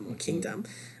in Animal Kingdom.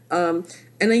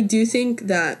 And I do think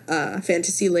that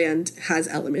Fantasyland has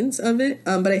elements of it,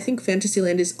 but I think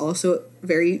Fantasyland is also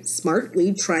very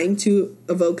smartly trying to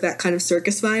evoke that kind of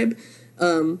circus vibe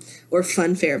or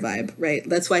fun fair vibe, right?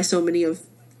 That's why so many of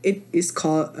it is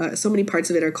called, so many parts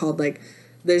of it are called, like,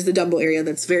 there's the Dumbo area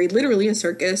that's very literally a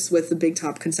circus with the big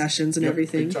top concessions and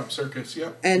everything. Big top circus,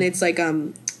 yep. And it's like,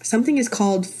 something is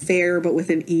called fair, but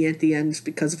with an E at the end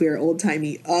because we are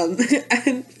old-timey.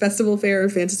 And Festival Fair or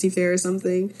Fantasy Fair or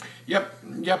something.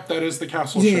 Yep, that is the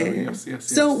castle show. Yes.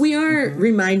 So we are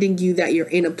reminding you that you're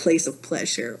in a place of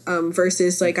pleasure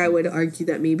versus, like, I would argue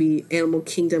that maybe Animal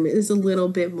Kingdom is a little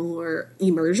bit more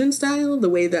immersion style, the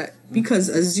way that, because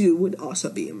a zoo would also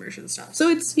be immersion style. So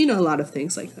it's, a lot of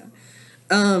things like that.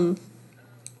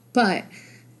 But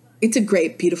it's a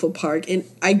great, beautiful park, and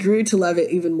I grew to love it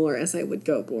even more as I would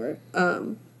go more.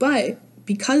 But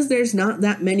because there's not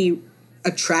that many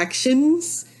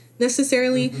attractions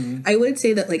necessarily, I would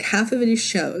say that, like, half of it is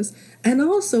shows. And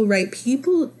also, right,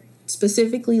 people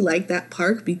specifically like that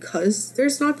park because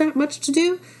there's not that much to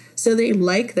do. So they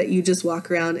like that you just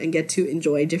walk around and get to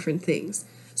enjoy different things.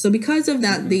 So because of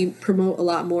that, they promote a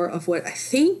lot more of what I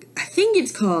think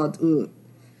it's called...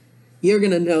 You're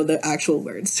going to know the actual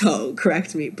word, so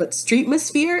correct me. But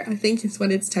streetmosphere, I think is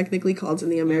what it's technically called in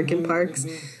the American parks,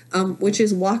 which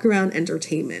is walk-around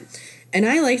entertainment. And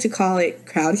I like to call it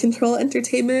crowd control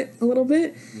entertainment a little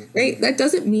bit, right? That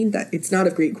doesn't mean that it's not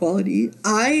of great quality.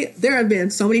 There have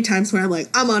been so many times where I'm like,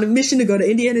 I'm on a mission to go to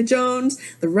Indiana Jones.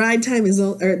 The wait time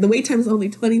is only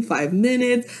 25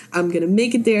 minutes. I'm going to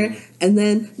make it there. And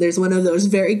then there's one of those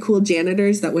very cool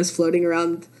janitors that was floating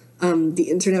around the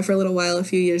internet for a little while a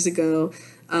few years ago,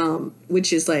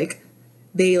 which is, like,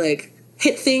 they, like,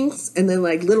 hit things and then,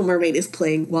 like, Little Mermaid is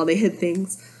playing while they hit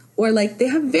things. Or, like, they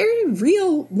have very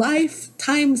real life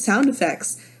time sound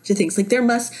effects of things. Like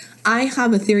I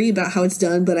have a theory about how it's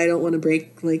done, but I don't want to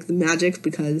break like the magic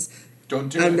because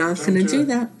I'm not going to do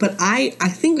that. But I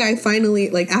think I finally,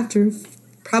 like after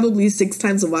probably 6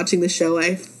 times of watching the show,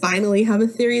 I finally have a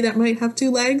theory that might have 2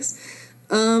 legs.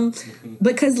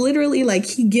 Because literally like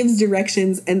he gives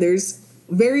directions and there's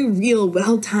very real,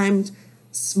 well-timed,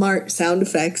 smart sound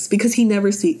effects because he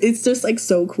never speaks. It's just like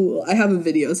so cool. I have a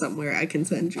video somewhere I can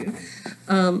send you.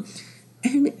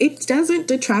 And it doesn't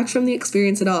detract from the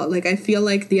experience at all. Like I feel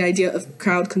like the idea of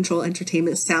crowd control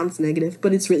entertainment sounds negative,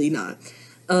 but it's really not.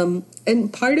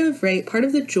 And part of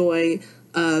the joy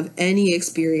of any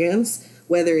experience,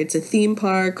 whether it's a theme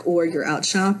park or you're out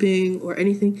shopping or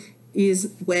anything,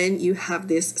 is when you have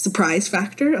this surprise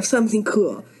factor of something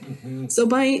cool. Mm-hmm. So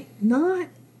by not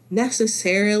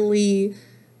necessarily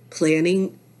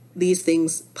planning these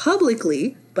things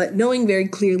publicly, but knowing very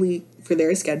clearly for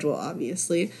their schedule,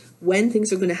 obviously, when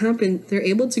things are going to happen, they're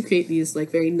able to create these like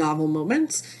very novel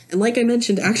moments. And like I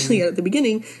mentioned actually at the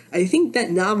beginning, I think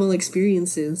that novel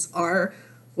experiences are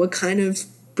what kind of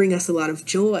bring us a lot of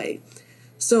joy.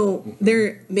 So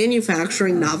they're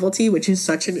manufacturing novelty, which is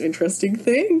such an interesting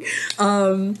thing.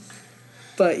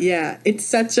 But yeah, it's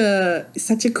such a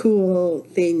cool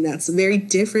thing that's very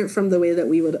different from the way that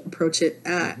we would approach it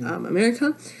at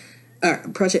America, or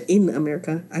approach it in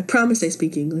America. I promise I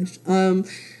speak English. And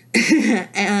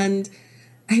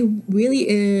I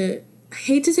really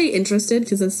hate to say interested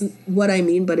because that's what I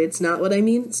mean, but it's not what I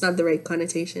mean. It's not the right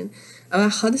connotation.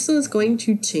 How this is going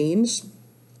to change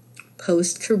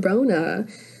post-corona,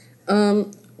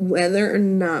 whether or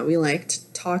not we like to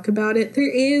talk about it,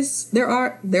 there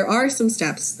are some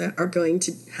steps that are going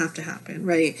to happen,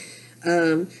 right?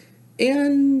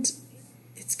 And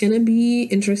it's gonna be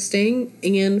interesting.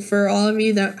 And for all of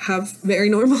you that have very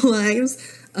normal lives,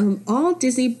 all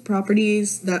Disney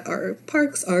properties that are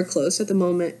parks are closed at the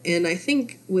moment, and I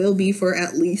think will be for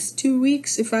at least 2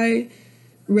 weeks if I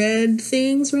read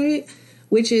things right.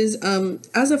 Which is,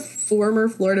 as a former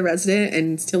Florida resident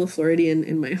and still a Floridian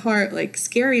in my heart, like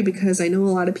scary because I know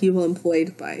a lot of people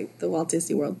employed by the Walt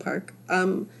Disney World Park.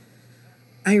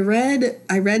 I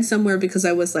read somewhere because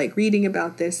I was like reading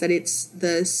about this that it's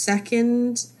the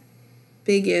second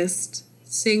biggest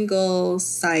single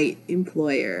site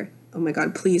employer. Oh my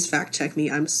God, please fact check me.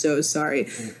 I'm so sorry.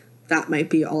 That might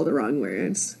be all the wrong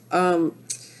words.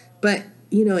 But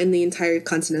you know, in the entire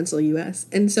continental U.S.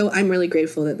 And so I'm really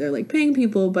grateful that they're, like, paying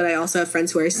people, but I also have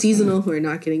friends who are seasonal who are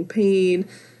not getting paid.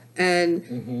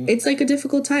 And it's, like, a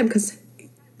difficult time because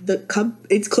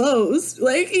it's closed,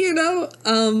 like, you know?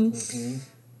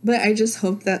 But I just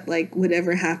hope that, like,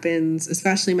 whatever happens,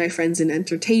 especially my friends in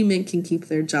entertainment can keep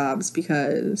their jobs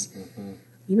because,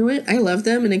 you know what? I love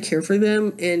them and I care for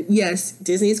them. And, yes,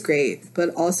 Disney's great,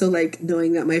 but also, like,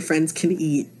 knowing that my friends can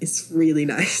eat is really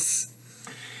nice.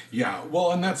 Yeah,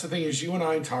 well, and that's the thing is you and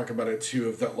I talk about it too,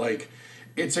 of that like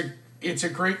it's a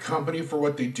great company for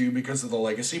what they do because of the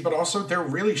legacy, but also they're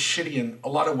really shitty in a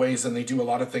lot of ways and they do a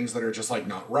lot of things that are just like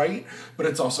not right, but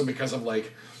it's also because of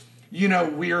like, you know,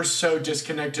 we are so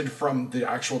disconnected from the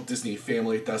actual Disney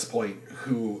family at this point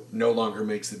who no longer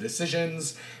makes the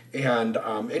decisions. And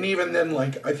even then,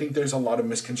 like, I think there's a lot of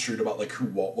misconstrued about like who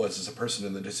Walt was as a person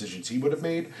and the decisions he would have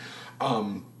made.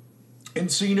 And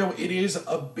so, you know, it is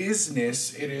a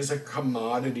business, it is a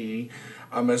commodity,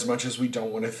 as much as we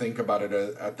don't want to think about it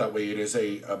at that way. It is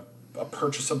a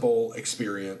purchasable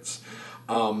experience.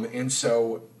 And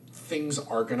so things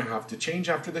are going to have to change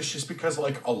after this just because,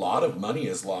 like, a lot of money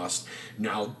is lost.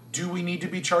 Now, do we need to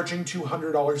be charging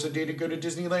 $200 a day to go to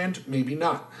Disneyland? Maybe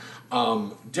not.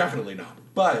 Definitely not.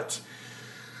 But,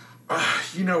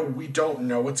 you know, we don't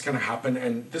know what's going to happen.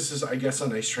 And this is, I guess, a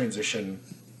nice transition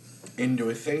into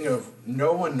a thing of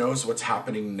no one knows what's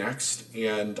happening next.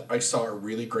 And I saw a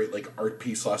really great like art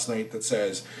piece last night that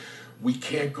says we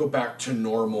can't go back to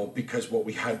normal because what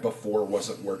we had before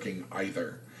wasn't working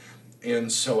either.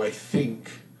 And so I think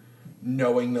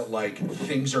knowing that like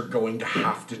things are going to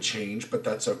have to change, but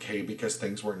that's okay because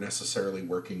things weren't necessarily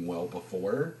working well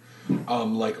before,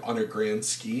 like on a grand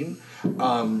scheme.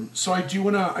 So I do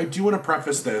wanna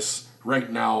preface this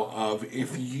right now of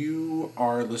if you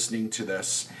are listening to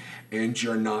this and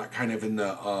you're not kind of in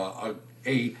the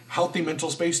a healthy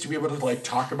mental space to be able to like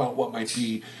talk about what might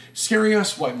be scaring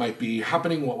us, what might be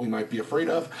happening, what we might be afraid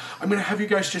of, I'm going to have you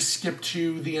guys just skip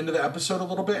to the end of the episode a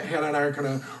little bit. Hannah and I are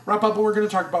going to wrap up and we're going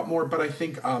to talk about more, but I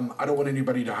think I don't want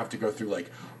anybody to have to go through like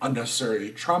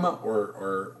unnecessary trauma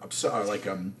or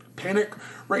panic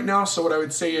right now. So what I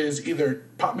would say is either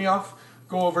pop me off,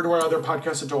 go over to our other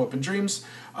podcast, Adult Open Dreams,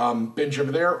 binge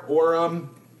over there, or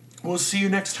we'll see you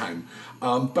next time.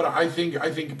 But I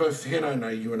think both Hannah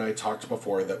and you and I talked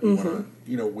before that we want to,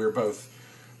 you know, we're both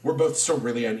still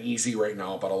really uneasy right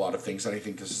now about a lot of things, and I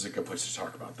think this is a good place to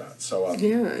talk about that. So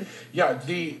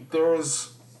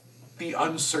there's the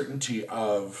uncertainty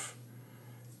of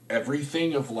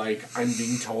everything, of like, I'm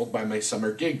being told by my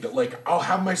summer gig that like I'll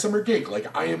have my summer gig,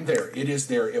 like I am there, it is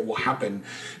there, it will happen.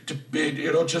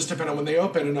 It'll just depend on when they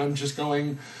open, and I'm just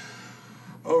going,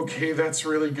 okay, that's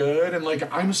really good. And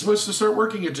like, I'm supposed to start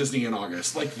working at Disney in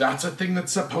August. Like, that's a thing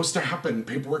that's supposed to happen.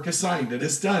 Paperwork is signed, it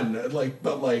is done. Like,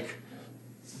 but like,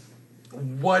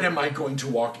 what am I going to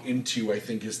walk into, I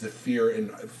think, is the fear.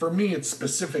 And for me, it's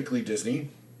specifically Disney,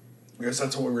 because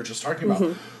that's what we were just talking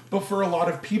about. But for a lot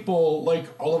of people, like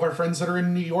all of our friends that are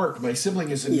in New York, my sibling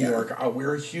is in New York,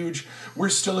 we're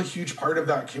still a huge part of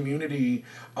that community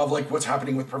of like what's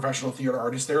happening with professional theater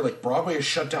artists there. Like, Broadway is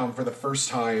shut down for the first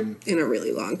time in a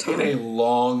really long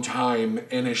time.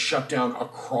 And is shut down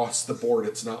across the board.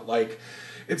 It's not like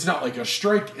a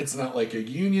strike. It's not like a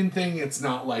union thing. It's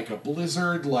not like a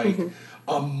blizzard. Like,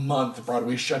 a month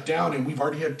Broadway shut down, and we've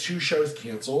already had 2 shows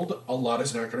canceled. A lot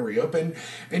is not going to reopen.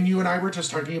 And you and I were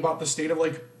just talking about the state of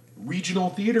like regional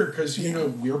theater, because you know,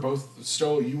 we're both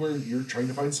still, you're trying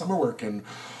to find summer work and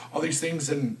all these things,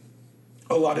 and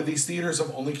a lot of these theaters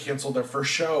have only canceled their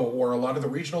first show, or a lot of the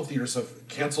regional theaters have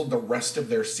canceled the rest of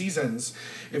their seasons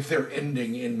if they're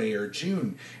ending in May or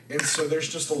June. And so there's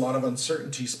just a lot of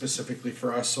uncertainty specifically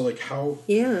for us. So like, how,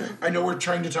 I know we're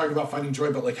trying to talk about finding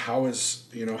joy, but like, how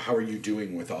are you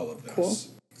doing with all of this? Cool.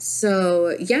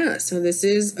 So this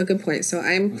is a good point. So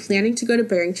I'm planning to go to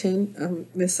Barrington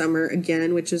this summer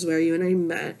again, which is where you and I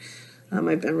met.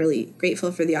 I've been really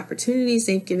grateful for the opportunities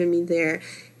they've given me there.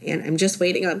 And I'm just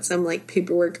waiting on some like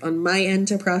paperwork on my end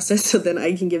to process, so then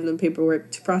I can give them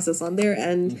paperwork to process on their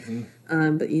end.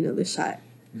 But you know, the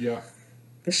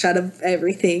shut of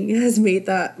everything has made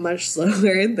that much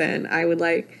slower than I would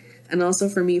like. And also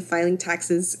for me, filing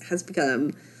taxes has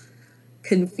become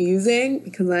confusing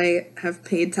because I have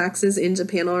paid taxes in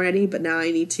Japan already, but now I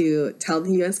need to tell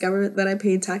the U.S. government that I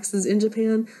paid taxes in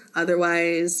Japan.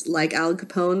 Otherwise, like Al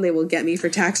Capone, they will get me for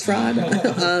tax fraud.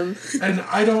 And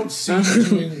I don't see you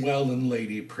doing well in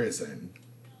lady prison.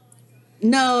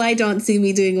 No, I don't see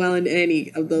me doing well in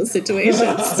any of those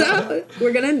situations. So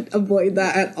we're going to avoid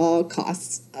that at all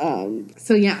costs.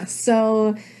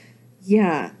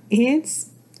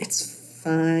 It's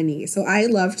funny. So I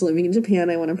loved living in Japan,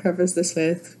 I want to preface this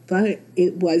with, but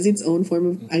it was its own form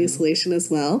of isolation as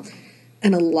well.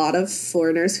 And a lot of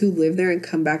foreigners who live there and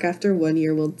come back after 1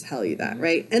 year will tell you that,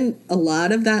 right? And a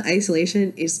lot of that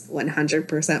isolation is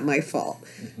 100% my fault.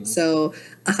 So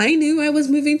I knew I was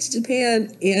moving to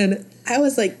Japan, and I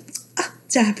was like,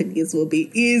 Japanese will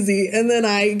be easy. And then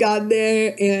I got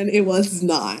there, and it was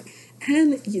not.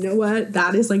 And you know what?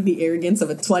 That is like the arrogance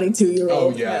of a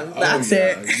 22-year-old. Oh, yeah. That's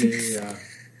it.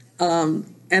 Yeah.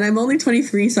 And I'm only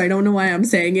 23, so I don't know why I'm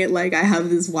saying it like I have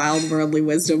this wild worldly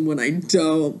wisdom when I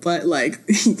don't. But, like,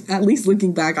 at least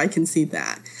looking back, I can see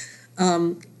that.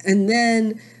 And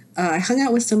then I hung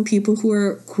out with some people who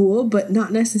were cool, but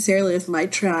not necessarily with my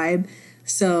tribe.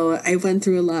 So I went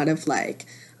through a lot of, like,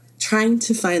 trying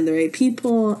to find the right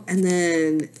people, and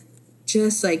then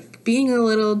just, like, being a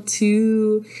little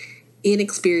too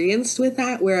inexperienced with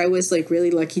that, where I was, like,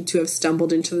 really lucky to have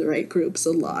stumbled into the right groups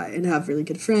a lot and have really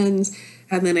good friends.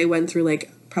 And then I went through, like,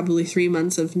 probably 3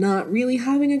 months of not really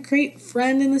having a great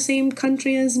friend in the same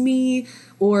country as me.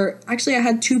 Or actually, I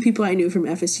had 2 people I knew from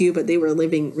FSU, but they were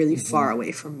living really far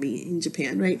away from me in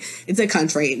Japan, right? It's a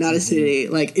country, not a city.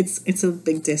 Like, it's a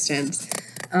big distance.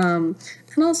 And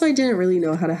also, I didn't really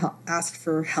know how to ask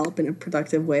for help in a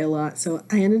productive way a lot. So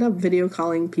I ended up video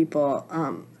calling people,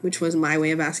 which was my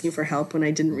way of asking for help when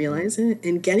I didn't realize it,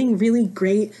 and getting really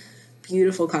great,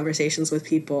 beautiful conversations with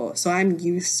people. So I'm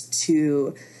used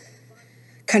to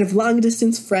kind of long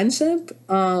distance friendship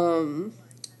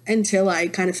until I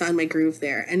kind of found my groove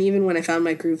there. And even when I found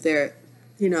my groove there,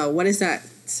 you know, what is that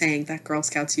saying that Girl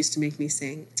Scouts used to make me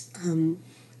sing?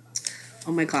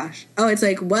 Oh my gosh. Oh, it's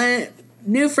like, what?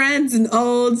 New friends and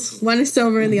old, one is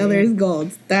silver and the other is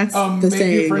gold. That's the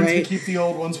saying, friends right? To keep the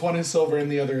old ones, one is silver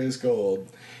and the other is gold.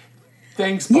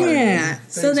 Thanks, Barney. Yeah.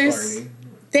 So there's... Barney.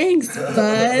 Thanks,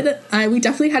 bud. We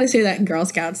definitely had to say that in Girl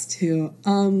Scouts, too,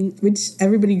 which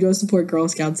everybody go support Girl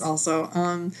Scouts also.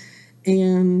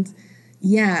 And,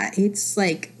 yeah, it's,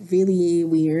 like, really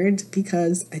weird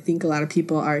because I think a lot of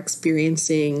people are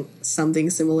experiencing something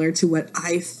similar to what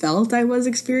I felt I was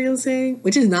experiencing,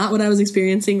 which is not what I was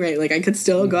experiencing, right? Like, I could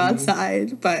still go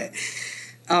outside, but,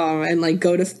 and, like,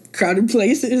 go to crowded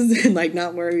places and, like,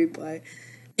 not worry, but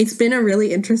it's been a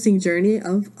really interesting journey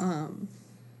of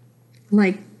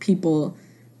like people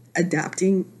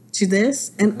adapting to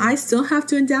this, and I still have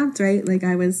to adapt, right? Like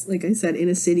I was, like I said, in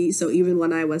a city, so even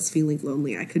when I was feeling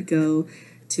lonely, I could go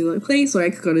to a place, or I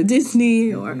could go to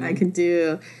Disney, or I could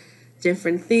do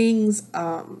different things.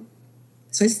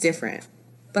 So it's different,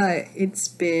 but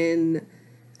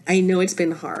I know it's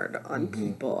been hard on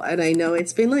people, and I know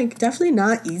it's been like definitely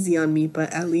not easy on me,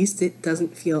 but at least it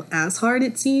doesn't feel as hard,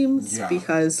 it seems,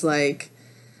 because like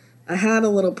I had a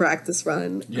little practice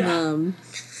run.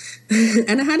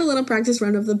 And I had a little practice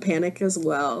run of the panic as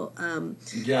well.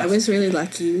 I was really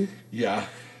lucky. Yeah.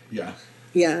 I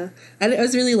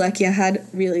was really lucky. I had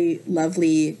really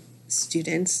lovely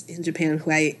students in Japan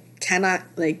who I cannot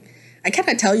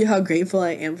tell you how grateful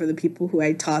I am for the people who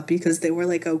I taught, because they were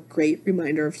like a great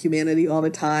reminder of humanity all the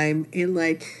time. And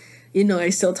like, you know, I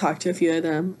still talk to a few of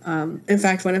them. In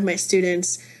fact, one of my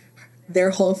students, their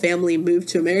whole family moved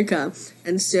to America.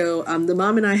 And so the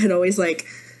mom and I had always like,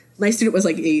 my student was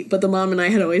like 8, but the mom and I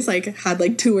had always like had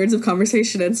like 2 words of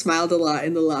conversation and smiled a lot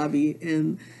in the lobby.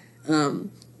 And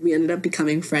we ended up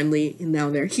becoming friendly, and now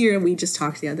they're here. We just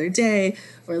talked the other day,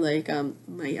 or like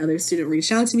my other student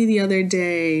reached out to me the other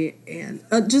day, and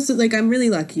just like I'm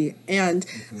really lucky. And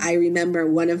I remember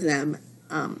one of them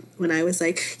when I was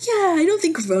like, yeah, I don't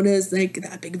think Corona is like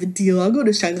that big of a deal. I'll go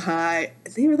to Shanghai.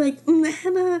 And they were like,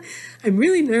 Hannah, I'm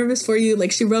really nervous for you.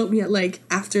 Like she wrote me at like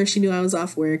after she knew I was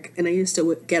off work, and I used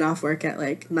to get off work at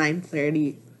like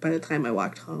 9:30 by the time I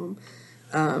walked home.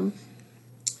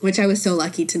 Which I was so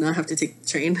lucky to not have to take the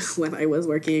train when I was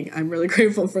working. I'm really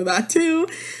grateful for that too.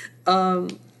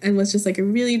 And was just like, I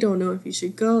really don't know if you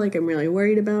should go. Like, I'm really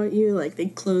worried about you. Like, they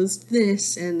closed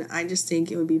this, and I just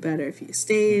think it would be better if you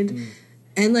stayed.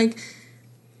 And like,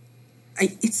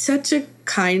 it's such a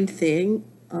kind thing.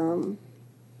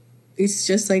 It's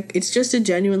just a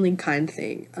genuinely kind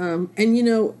thing. And you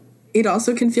know, it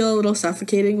also can feel a little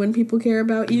suffocating when people care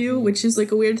about you, which is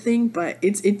like a weird thing, but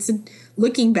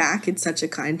looking back, it's such a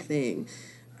kind thing.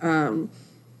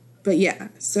 But yeah,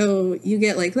 so you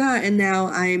get like that, and now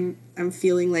I'm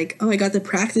feeling like, oh, I got the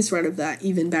practice run of that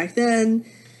even back then,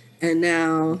 and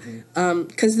now,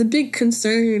 because the big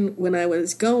concern when I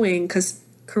was going, because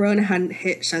Corona hadn't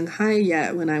hit Shanghai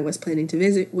yet when I was planning to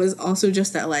visit, was also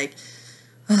just that like,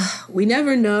 we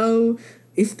never know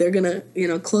if they're gonna, you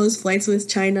know, close flights with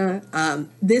China.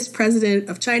 This president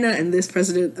of China and this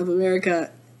president of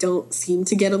America don't seem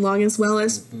to get along as well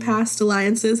as past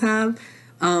alliances have.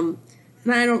 And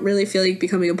I don't really feel like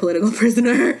becoming a political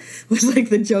prisoner was like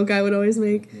the joke I would always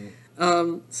make.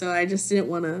 So I just didn't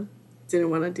want to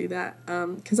do that.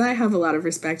 Because I have a lot of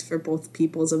respect for both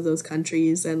peoples of those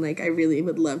countries, and like I really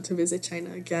would love to visit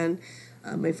China again.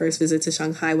 My first visit to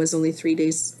Shanghai was only 3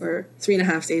 days or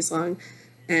 3.5 days long,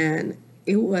 and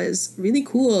it was really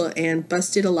cool and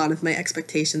busted a lot of my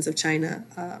expectations of China.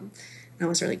 And I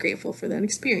was really grateful for that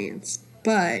experience.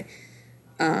 But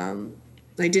I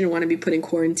didn't want to be put in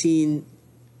quarantine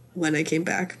when I came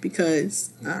back,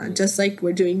 because just like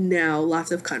we're doing now,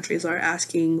 lots of countries are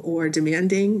asking or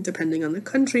demanding, depending on the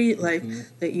country, like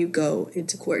that you go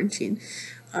into quarantine,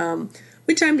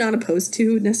 which I'm not opposed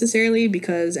to necessarily,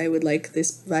 because I would like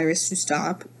this virus to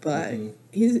stop, but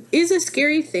it is a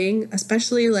scary thing,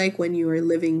 especially like when you are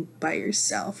living by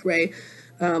yourself, right?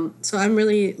 So I'm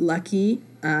really lucky.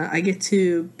 I get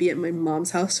to be at my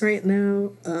mom's house right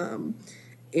now,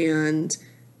 and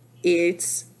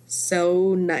it's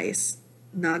so nice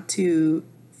not to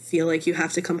feel like you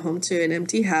have to come home to an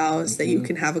empty house, that you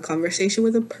can have a conversation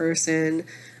with a person,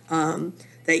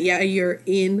 that, yeah, you're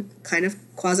in kind of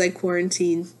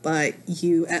quasi-quarantine, but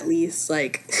you at least,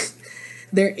 like,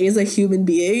 there is a human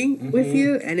being with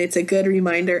you, and it's a good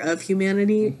reminder of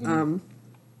humanity. And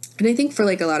I think for,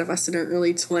 like, a lot of us in our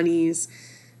early 20s,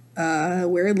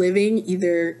 we're living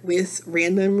either with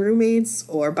random roommates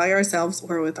or by ourselves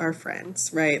or with our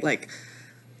friends, right? Like,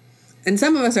 and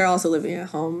some of us are also living at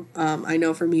home. I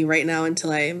know for me right now,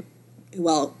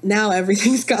 now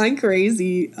everything's gone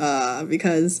crazy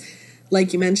because,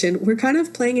 like you mentioned, we're kind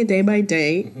of playing it day by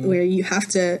day, where you have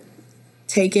to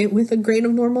take it with a grain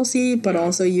of normalcy, but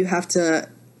also you have to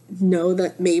know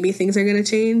that maybe things are going to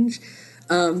change.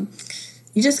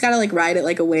 You just gotta like ride it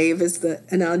like a wave is the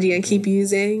analogy I keep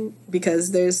using,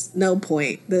 because there's no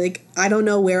point. Like, I don't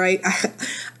know where I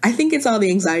think it's all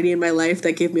the anxiety in my life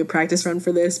that gave me a practice run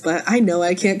for this, but I know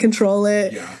I can't control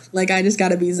it. Yeah. Like, I just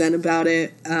gotta be zen about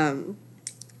it.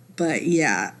 But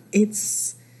yeah,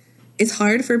 it's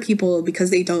hard for people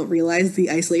because they don't realize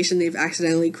the isolation they've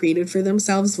accidentally created for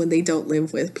themselves when they don't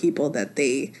live with people that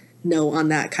they know on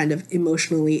that kind of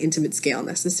emotionally intimate scale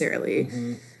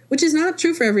necessarily. Which is not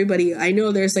true for everybody. I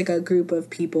know there's like a group of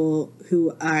people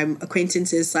who I'm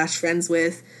acquaintances / friends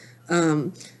with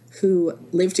who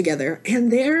live together,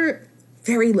 and they're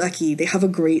very lucky. They have a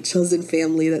great chosen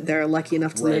family that they're lucky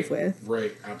enough to live with.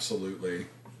 Right, absolutely.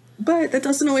 But that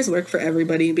doesn't always work for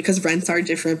everybody because rents are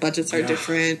different, budgets are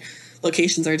different,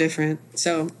 locations are different.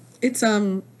 So it's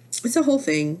a whole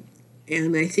thing.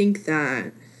 And I think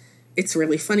that it's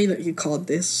really funny that you called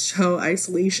this show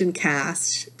Isolation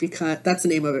Cast, because that's the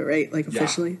name of it, right? Like,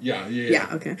 officially? Yeah,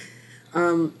 okay.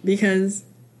 Because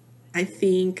I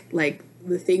think, like,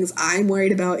 the things I'm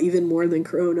worried about even more than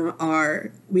Corona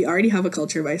are, we already have a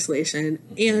culture of isolation,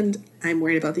 and I'm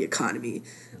worried about the economy.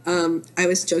 I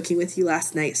was joking with you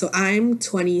last night. So I'm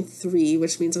 23,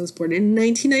 which means I was born in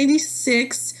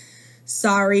 1996.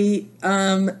 Sorry.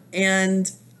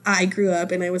 And I grew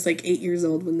up, and I was like 8 years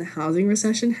old when the housing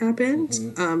recession happened.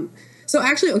 So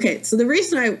actually, okay, so the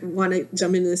reason I want to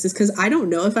jump into this is because I don't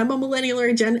know if I'm a millennial or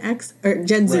a Gen X, or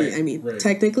Gen Z,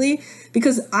 technically,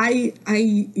 because I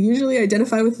usually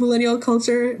identify with millennial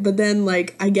culture, but then,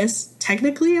 like, I guess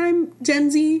technically I'm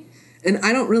Gen Z, and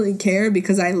I don't really care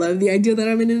because I love the idea that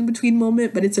I'm in an in-between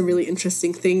moment, but it's a really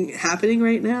interesting thing happening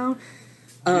right now.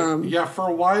 Yeah, for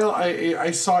a while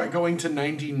I saw it going to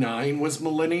 99 was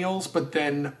millennials, but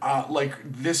then like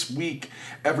this week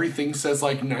everything says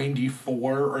like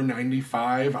 94 or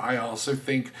 95. I also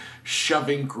think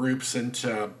shoving groups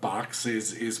into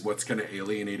boxes is what's going to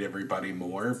alienate everybody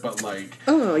more, but like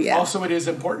also it is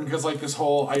important because like this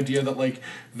whole idea that like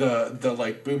the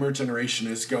like boomer generation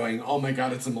is going, oh my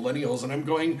god, it's the millennials, and I'm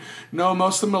going, no,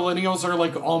 most of the millennials are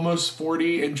like almost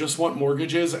 40 and just want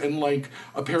mortgages and like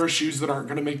a pair of shoes that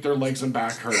aren't going to make their legs and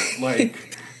back hurt.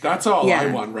 Like, that's all I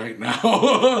want right now.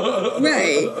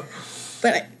 Right.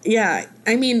 But yeah,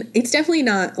 I mean, it's definitely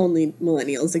not only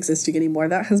millennials existing anymore.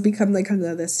 That has become like kind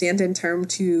of the stand-in term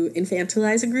to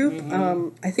infantilize a group.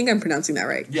 I think I'm pronouncing that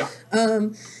right. Yeah.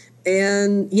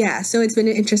 And yeah, so it's been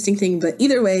an interesting thing, but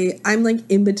either way, I'm like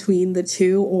in between the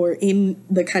two, or in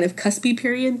the kind of cuspy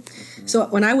period. So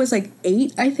when I was like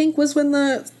 8, I think was when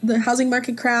the housing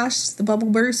market crashed, the bubble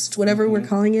burst, whatever we're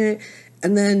calling it.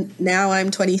 And then now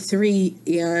I'm 23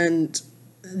 and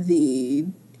the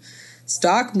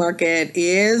stock market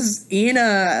is in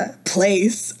a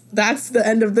place. That's the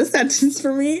end of the sentence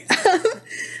for me.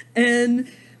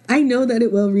 And I know that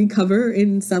it will recover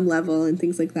in some level and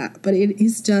things like that. But it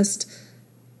is just,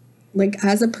 like,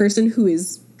 as a person who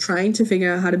is trying to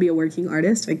figure out how to be a working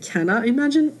artist, I cannot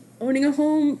imagine owning a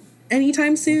home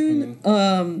anytime soon.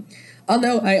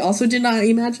 Although I also did not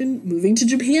imagine moving to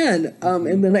Japan.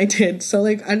 And then I did. So,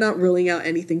 like, I'm not ruling out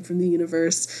anything from the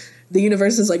universe. The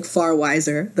universe is, like, far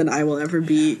wiser than I will ever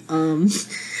be.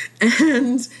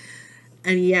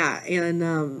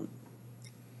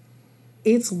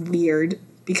 It's weird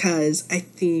because I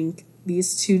think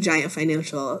these two giant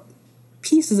financial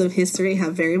pieces of history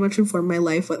have very much informed my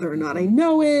life, whether or not I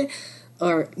know it,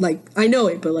 or, like, I know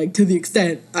it, but, like, to the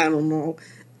extent, I don't know.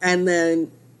 And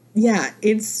then, yeah,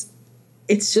 it's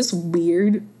just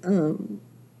weird. And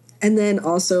then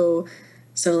also,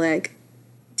 so, like,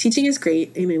 teaching is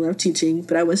great, and I love teaching,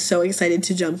 but I was so excited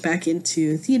to jump back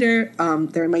into theater.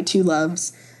 They're my two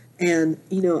loves, and,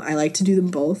 you know, I like to do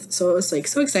them both. So I was, like,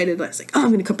 so excited. I was like, oh, I'm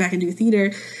going to come back and do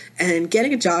theater. And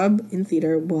getting a job in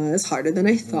theater was harder than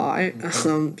I thought,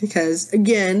 because,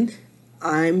 again,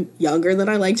 I'm younger than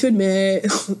I like to admit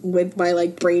with my,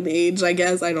 like, brain age, I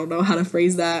guess. I don't know how to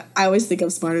phrase that. I always think I'm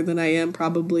smarter than I am,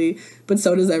 probably, but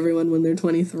so does everyone when they're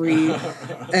 23.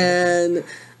 And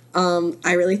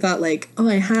I really thought, like, oh,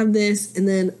 I have this, and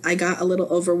then I got a little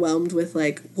overwhelmed with,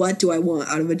 like, what do I want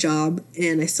out of a job?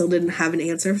 And I still didn't have an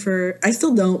answer I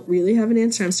still don't really have an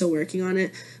answer. I'm still working on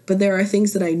it, but there are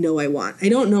things that I know I want. I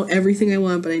don't know everything I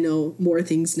want, but I know more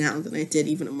things now than I did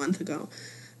even a month ago.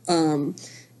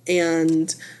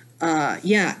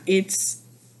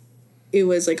 It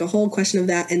was like a whole question of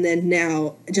that. And then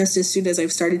now, just as soon as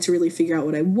I've started to really figure out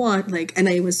what I want, like, and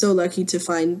I was so lucky to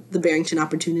find the Barrington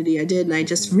opportunity I did. And I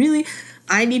just really,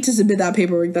 I need to submit that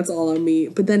paperwork. That's all on me.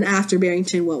 But then after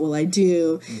Barrington, what will I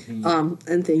do?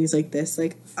 And things like this.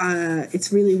 Like,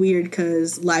 it's really weird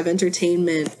because live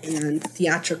entertainment and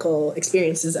theatrical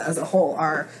experiences as a whole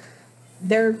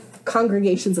they're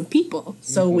congregations of people.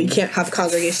 So we can't have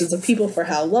congregations of people for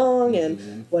how long,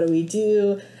 and what do we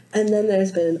do? And then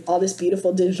there's been all this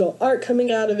beautiful digital art coming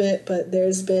out of it, but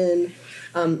there's been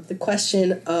the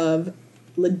question of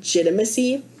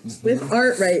legitimacy with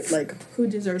art, right? Like, who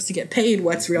deserves to get paid?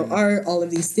 What's real art? All of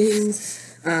these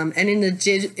things. And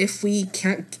if we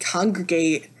can't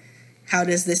congregate, how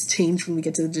does this change when we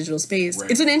get to the digital space? Right.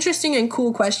 It's an interesting and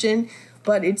cool question,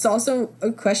 but it's also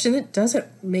a question that doesn't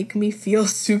make me feel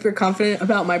super confident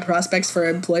about my prospects for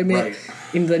employment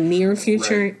in the near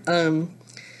future.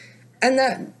 And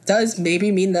that does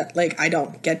maybe mean that, like, I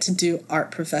don't get to do art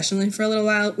professionally for a little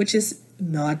while, which is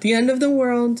not the end of the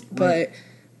world, but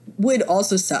would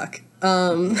also suck.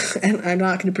 And I'm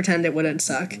not going to pretend it wouldn't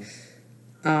suck.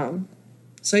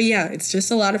 So, yeah, it's just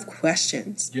a lot of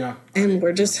questions. Yeah. And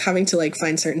we're just having to, like,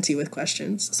 find certainty with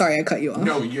questions. Sorry, I cut you off.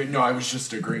 No, I was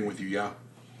just agreeing with you, yeah.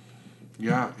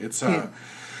 Yeah, it's, I'm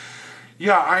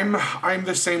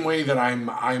the same way that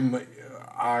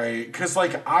because,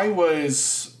 like, I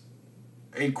was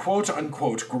a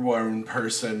quote-unquote grown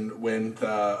person when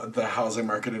the housing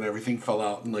market and everything fell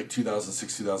out in, like,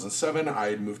 2006, 2007.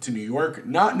 I had moved to New York,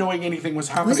 not knowing anything was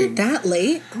happening. Was it that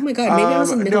late? Oh, my God. Maybe I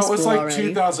was in middle school already. No, it was, like,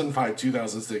 2005,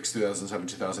 2006, 2007,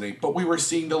 2008. But we were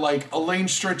seeing like, Elaine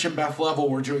Stritch and Beth Level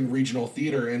were doing regional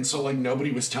theater, and so, like,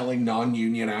 nobody was telling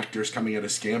non-union actors coming out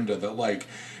of SCAMDA that, like,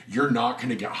 you're not going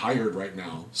to get hired right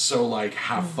now. So, like,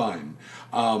 have fun.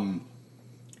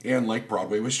 And, like,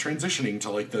 Broadway was transitioning to,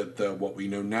 like, the what we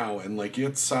know now. And, like,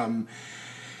 it's, but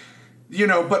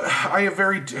I have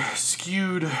very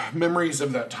skewed memories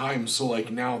of that time. So, like,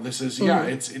 now this is,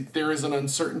 there is an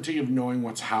uncertainty of knowing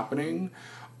what's happening.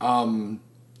 But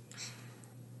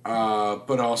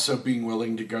also being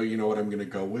willing to go, you know what, I'm going to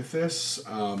go with this,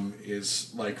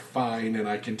 is, like, fine. And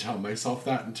I can tell myself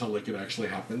that until, like, it actually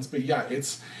happens. But, yeah,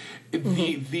 it's...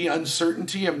 The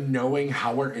uncertainty of knowing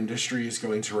how our industry is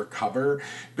going to recover,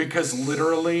 because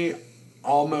literally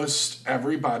almost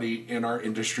everybody in our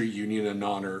industry, union and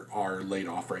non, are laid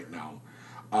off right now,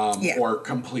 or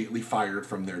completely fired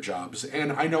from their jobs.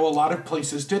 And I know a lot of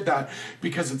places did that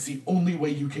because it's the only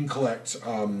way you can collect.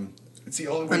 It's the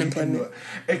only way you can do it.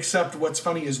 Except what's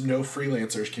funny is no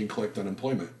freelancers can collect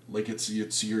unemployment. Like it's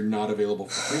you're not available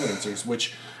for freelancers,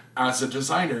 which, as a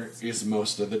designer, is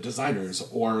most of the designers.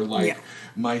 Or like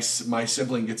my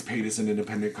sibling gets paid as an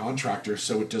independent contractor,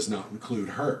 so it does not include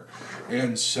her.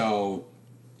 And so,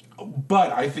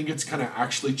 but I think it's going to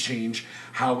actually change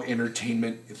how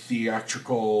entertainment,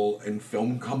 theatrical, and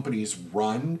film companies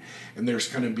run. And there's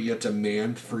going to be a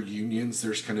demand for unions.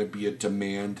 There's going to be a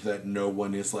demand that no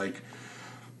one is like,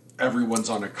 everyone's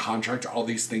on a contract, all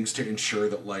these things to ensure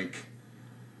that, like,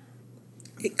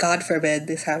 God forbid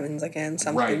this happens again.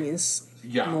 Something is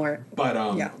more. But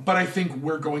I think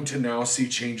we're going to now see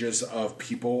changes of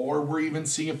people, or we're even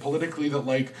seeing it politically that,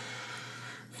 like,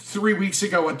 3 weeks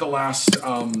ago at the last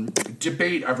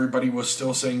debate, everybody was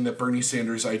still saying that Bernie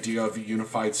Sanders' idea of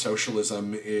unified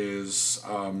socialism is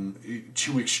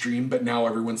too extreme, but now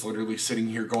everyone's literally sitting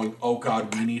here going, oh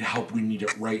God, we need help, we need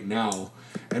it right now.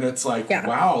 And it's like,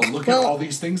 wow, look at all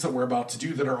these things that we're about to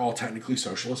do that are all technically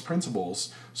socialist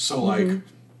principles. So, like...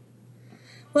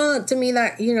 Well, to me,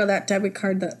 that, you know, that debit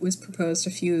card that was proposed a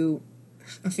few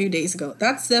days ago,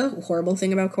 that's the horrible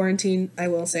thing about quarantine, I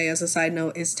will say, as a side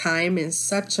note, is time is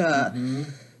such a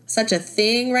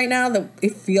thing right now that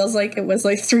it feels like it was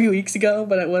like 3 weeks ago,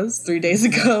 but it was 3 days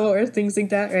ago, or things like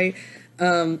that, right?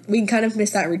 We can kind of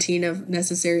miss that routine of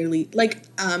necessarily, like,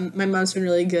 my mom's been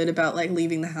really good about, like,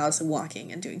 leaving the house and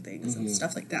walking and doing things and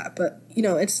stuff like that, but, you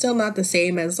know, it's still not the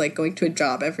same as, like, going to a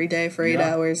job every day for 8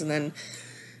 hours and then...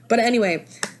 But anyway,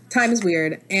 time is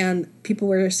weird, and people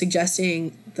were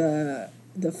suggesting the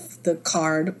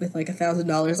card with like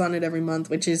 $1,000 on it every month,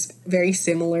 which is very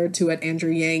similar to what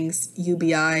Andrew Yang's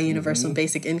UBI, Universal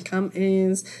Basic Income,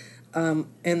 is.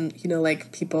 And, you know,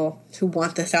 like, people who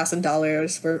want the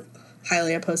 $1,000 were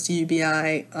highly opposed to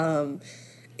UBI. And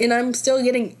I'm still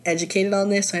getting educated on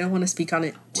this, so I don't want to speak on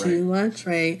it too much,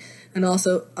 right? And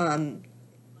also,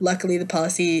 luckily, the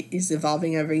policy is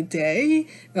evolving every day,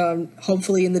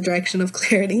 hopefully in the direction of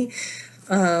clarity.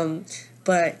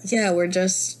 But, yeah, we're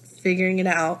just figuring it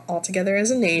out all together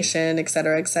as a nation, et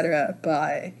cetera, et cetera.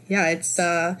 But, yeah, it's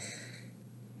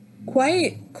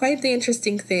quite the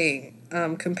interesting thing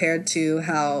compared to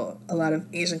how a lot of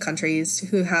Asian countries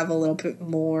who have a little bit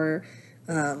more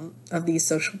of these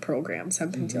social programs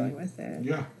have been dealing with it.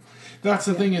 Yeah. That's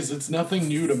the thing, is it's nothing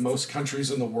new to most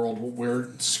countries in the world.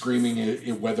 We're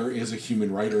screaming whether it is a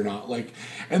human right or not. Like,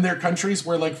 and there are countries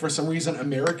where, like, for some reason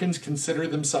Americans consider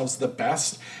themselves the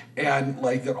best, and,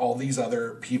 like, that all these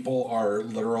other people are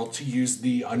literal, to use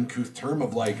the uncouth term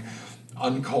of, like,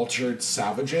 uncultured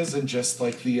savages, and just,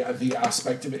 like, the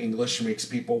aspect of English makes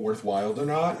people worthwhile or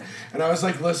not. And I was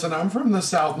like, listen, I'm from the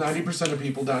South. 90% of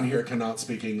people down here cannot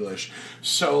speak English.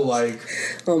 So, like...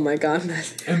 Oh, my God.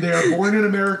 And they are born in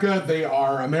America. They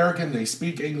are American. They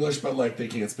speak English, but, like, they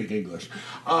can't speak English.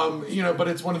 You know, but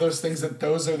it's one of those things that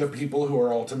those are the people who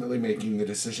are ultimately making the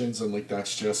decisions, and, like,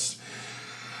 that's just...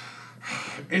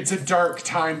 It's a dark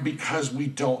time because we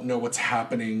don't know what's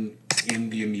happening in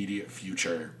the immediate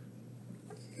future.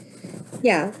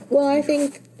 Yeah. Well, I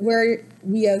think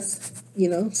we as,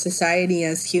 society,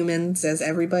 as humans, as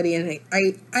everybody, and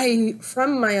I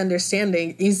from my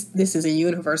understanding, this is a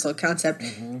universal concept.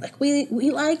 Like we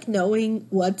like knowing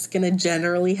what's gonna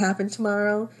generally happen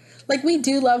tomorrow. Like we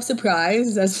do love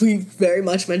surprise, as we very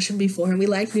much mentioned before, and we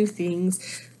like new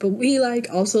things, but we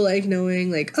also like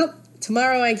knowing like, oh,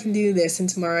 tomorrow I can do this and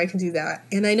tomorrow I can do that.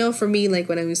 And I know for me, like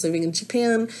when I was living in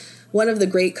Japan, one of the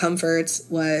great comforts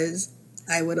was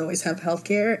I would always have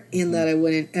healthcare, in that I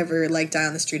wouldn't ever die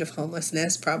on the street of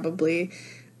homelessness, probably,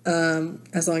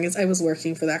 as long as I was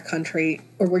working for that country,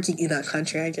 or working in that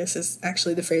country, I guess is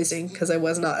actually the phrasing, because I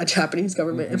was not a Japanese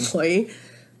government employee.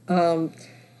 And,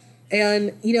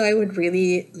 I would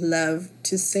really love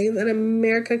to say that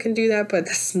America can do that, but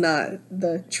that's not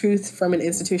the truth from an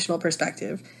institutional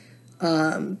perspective.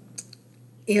 And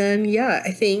yeah,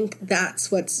 I think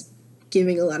that's what's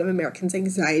giving a lot of Americans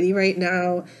anxiety right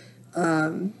now.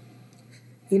 And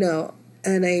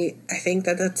I think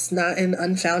that that's not an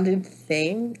unfounded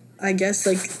thing. I guess,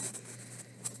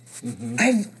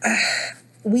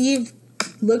 we've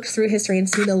looked through history and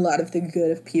seen a lot of the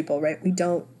good of people, right?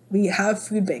 We have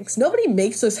food banks. Nobody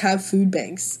makes us have food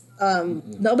banks.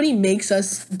 Nobody makes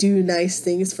us do nice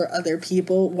things for other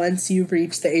people once you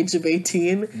reach the age of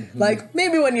 18.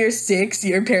 Maybe when you're 6,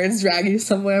 your parents drag you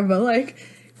somewhere, but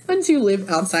once you live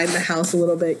outside the house a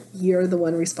little bit, you're the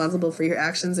one responsible for your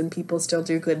actions, and people still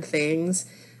do good things.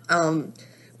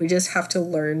 We just have to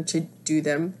learn to do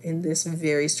them in this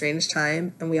very strange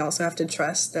time, and we also have to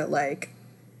trust that,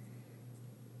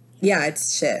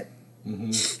 it's shit.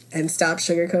 And stop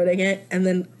sugarcoating it. And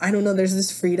then, I don't know, there's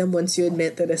this freedom once you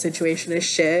admit that a situation is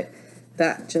shit,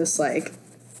 that just, I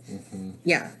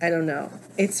don't know.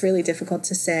 It's really difficult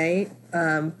to say,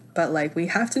 but, we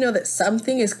have to know that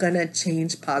something is gonna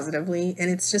change positively, and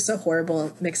it's just a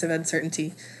horrible mix of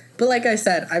uncertainty. But like I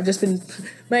said,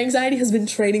 my anxiety has been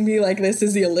training me like this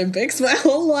is the Olympics my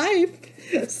whole life.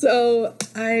 So,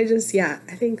 I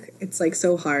think it's,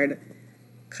 so hard,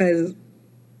 because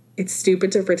it's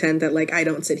stupid to pretend that, I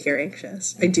don't sit here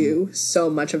anxious. I do so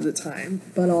much of the time.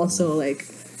 But also,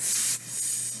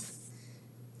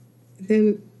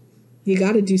 then you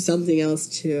got to do something else,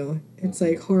 too. It's,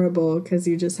 horrible, because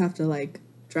you just have to,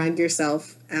 drag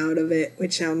yourself out of it,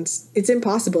 which it's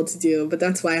impossible to do. But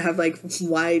that's why I have,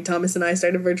 why Thomas and I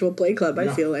started Virtual Play Club, I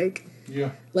feel like.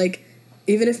 Yeah.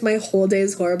 Even if my whole day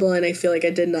is horrible and I feel like I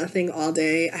did nothing all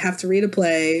day, I have to read a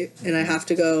play, and I have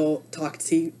to go talk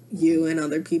to you and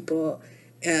other people,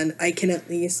 and I can at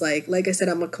least, like I said,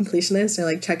 I'm a completionist. I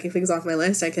like checking things off my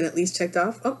list. I can at least check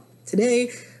off, oh,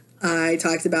 today I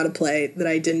talked about a play that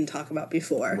I didn't talk about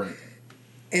before. Right.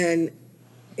 And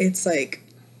it's,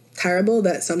 terrible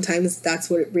that sometimes that's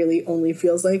what it really only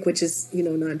feels like, which is,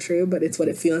 not true, but it's what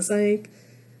it feels like.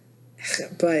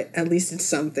 But at least it's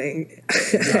something.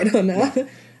 I don't know.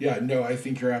 Yeah, no, I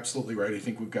think you're absolutely right. I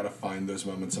think we've got to find those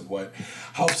moments of what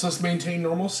helps us maintain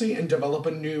normalcy and develop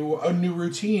a new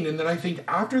routine. And then I think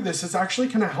after this, it's actually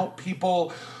going to help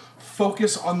people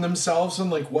focus on themselves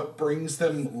and what brings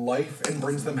them life and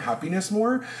brings them happiness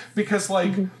more. Because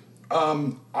I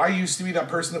used to be that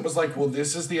person that was well,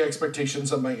 this is the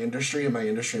expectations of my industry, and my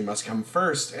industry must come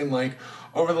first. And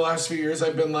over the last few years,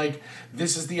 I've been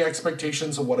this is the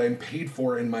expectations of what I'm paid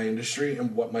for in my industry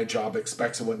and what my job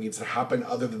expects and what needs to happen.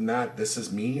 Other than that, this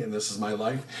is me and this is my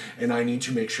life. And I need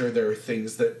to make sure there are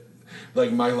things that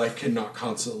my life cannot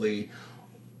constantly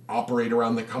operate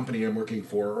around the company I'm working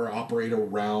for, or operate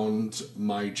around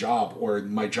my job, or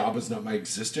my job is not my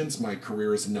existence. My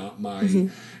career is not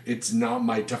it's not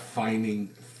my defining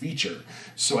feature.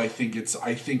 So I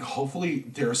think hopefully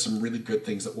there are some really good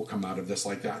things that will come out of this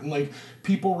like that. And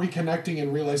people reconnecting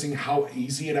and realizing how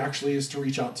easy it actually is to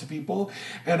reach out to people.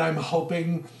 And I'm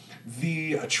hoping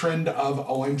the trend of,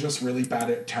 oh, I'm just really bad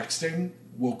at texting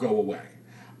will go away.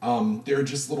 There are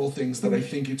just little things that I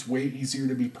think it's way easier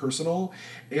to be personal,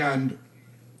 and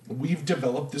we've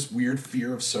developed this weird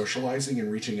fear of socializing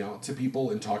and reaching out to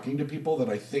people and talking to people that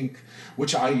I think,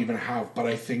 which I even have, but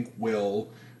I think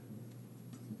will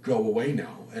go away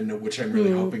now, and which I'm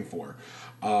really hoping for.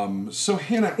 So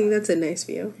Hannah, I think that's a nice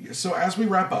view. So as we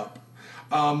wrap up,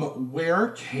 where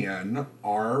can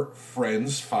our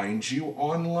friends find you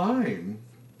online?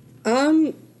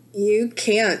 You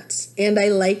can't, and I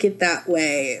like it that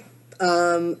way.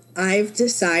 I've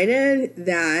decided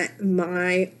that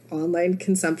my online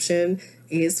consumption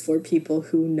is for people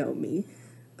who know me.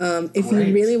 If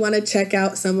you really want to check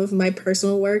out some of my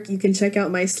personal work, you can check out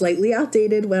my slightly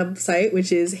outdated website,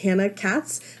 which is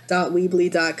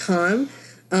hannahkatz.weebly.com.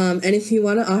 And if you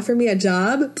want to offer me a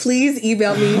job, please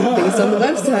email me based on the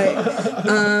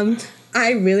website.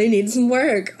 I really need some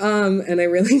work. And I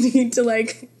really need to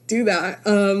like do that.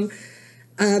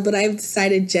 But I've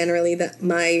decided generally that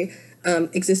my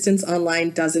existence online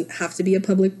doesn't have to be a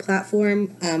public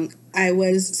platform. So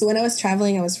when I was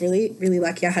traveling, I was really, really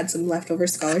lucky. I had some leftover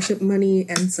scholarship money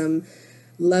and some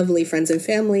lovely friends and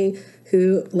family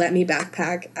who let me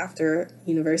backpack after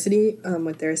university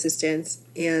with their assistance.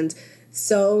 And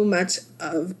so much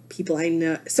of people I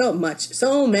know, so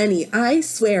many, I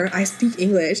swear, I speak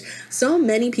English. So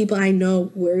many people I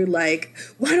know were like,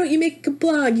 why don't you make a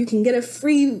blog? You can get a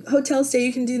free hotel stay.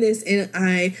 You can do this. And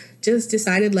I just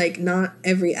decided like not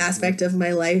every aspect of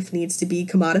my life needs to be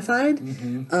commodified.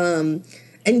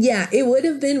 And yeah, it would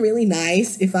have been really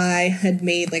nice if I had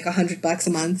made like $100 a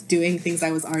month doing things I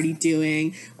was already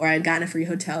doing, or I'd gotten a free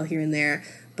hotel here and there.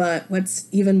 But what's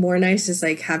even more nice is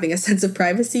like having a sense of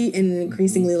privacy in an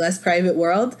increasingly less private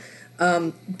world.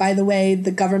 By the way, the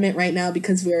government right now,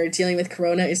 because we're dealing with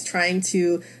Corona, is trying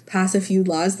to pass a few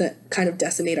laws that kind of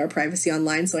decimate our privacy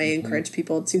online. So I encourage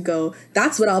people to go,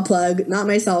 that's what I'll plug, not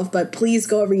myself, but please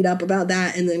go read up about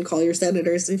that and then call your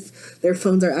senators if their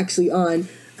phones are actually on.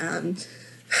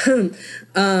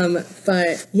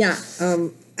 But yeah,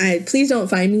 please don't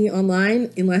find me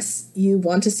online unless you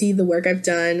want to see the work I've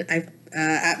done.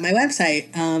 At my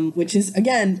website, which is,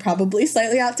 again, probably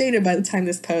slightly outdated by the time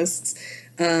this posts.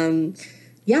 Please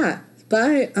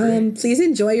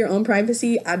enjoy your own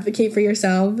privacy. Advocate for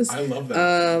yourselves. I love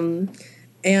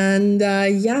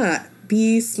that.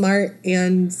 Be smart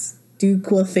and do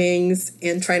cool things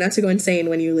and try not to go insane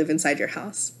when you live inside your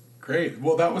house. Great.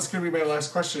 Well, that was going to be my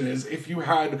last question, is if you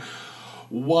had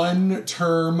one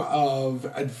term of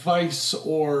advice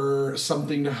or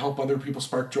something to help other people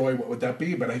spark joy, what would that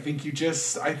be? But I think you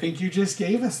just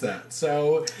gave us that.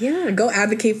 So yeah, go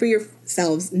advocate for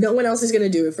yourselves. No one else is going to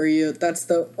do it for you. That's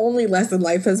the only lesson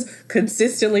life has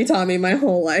consistently taught me my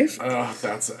whole life. Oh,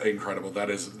 that's incredible. That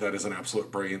is an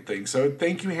absolute brilliant thing. So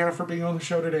thank you, Hannah, for being on the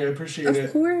show today. I appreciate it.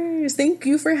 Of course. Thank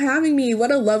you for having me.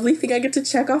 What a lovely thing I get to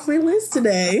check off my list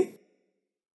today.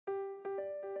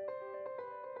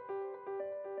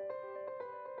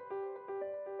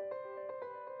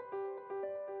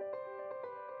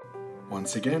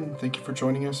 Once again, thank you for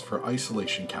joining us for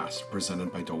Isolation Cast,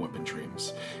 presented by Dole Whip and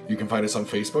Dreams. You can find us on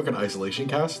Facebook at Isolation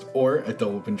Cast or at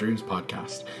Dole Whip and Dreams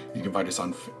Podcast. You can find us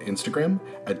on Instagram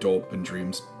at Dole Whip and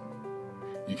Dreams.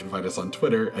 You can find us on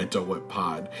Twitter at Dole Whip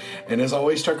Pod. And as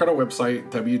always, check out our website,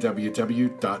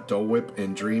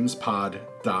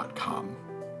 www.dolewhipanddreamspod.com.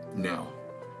 Now,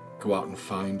 go out and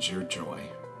find your joy.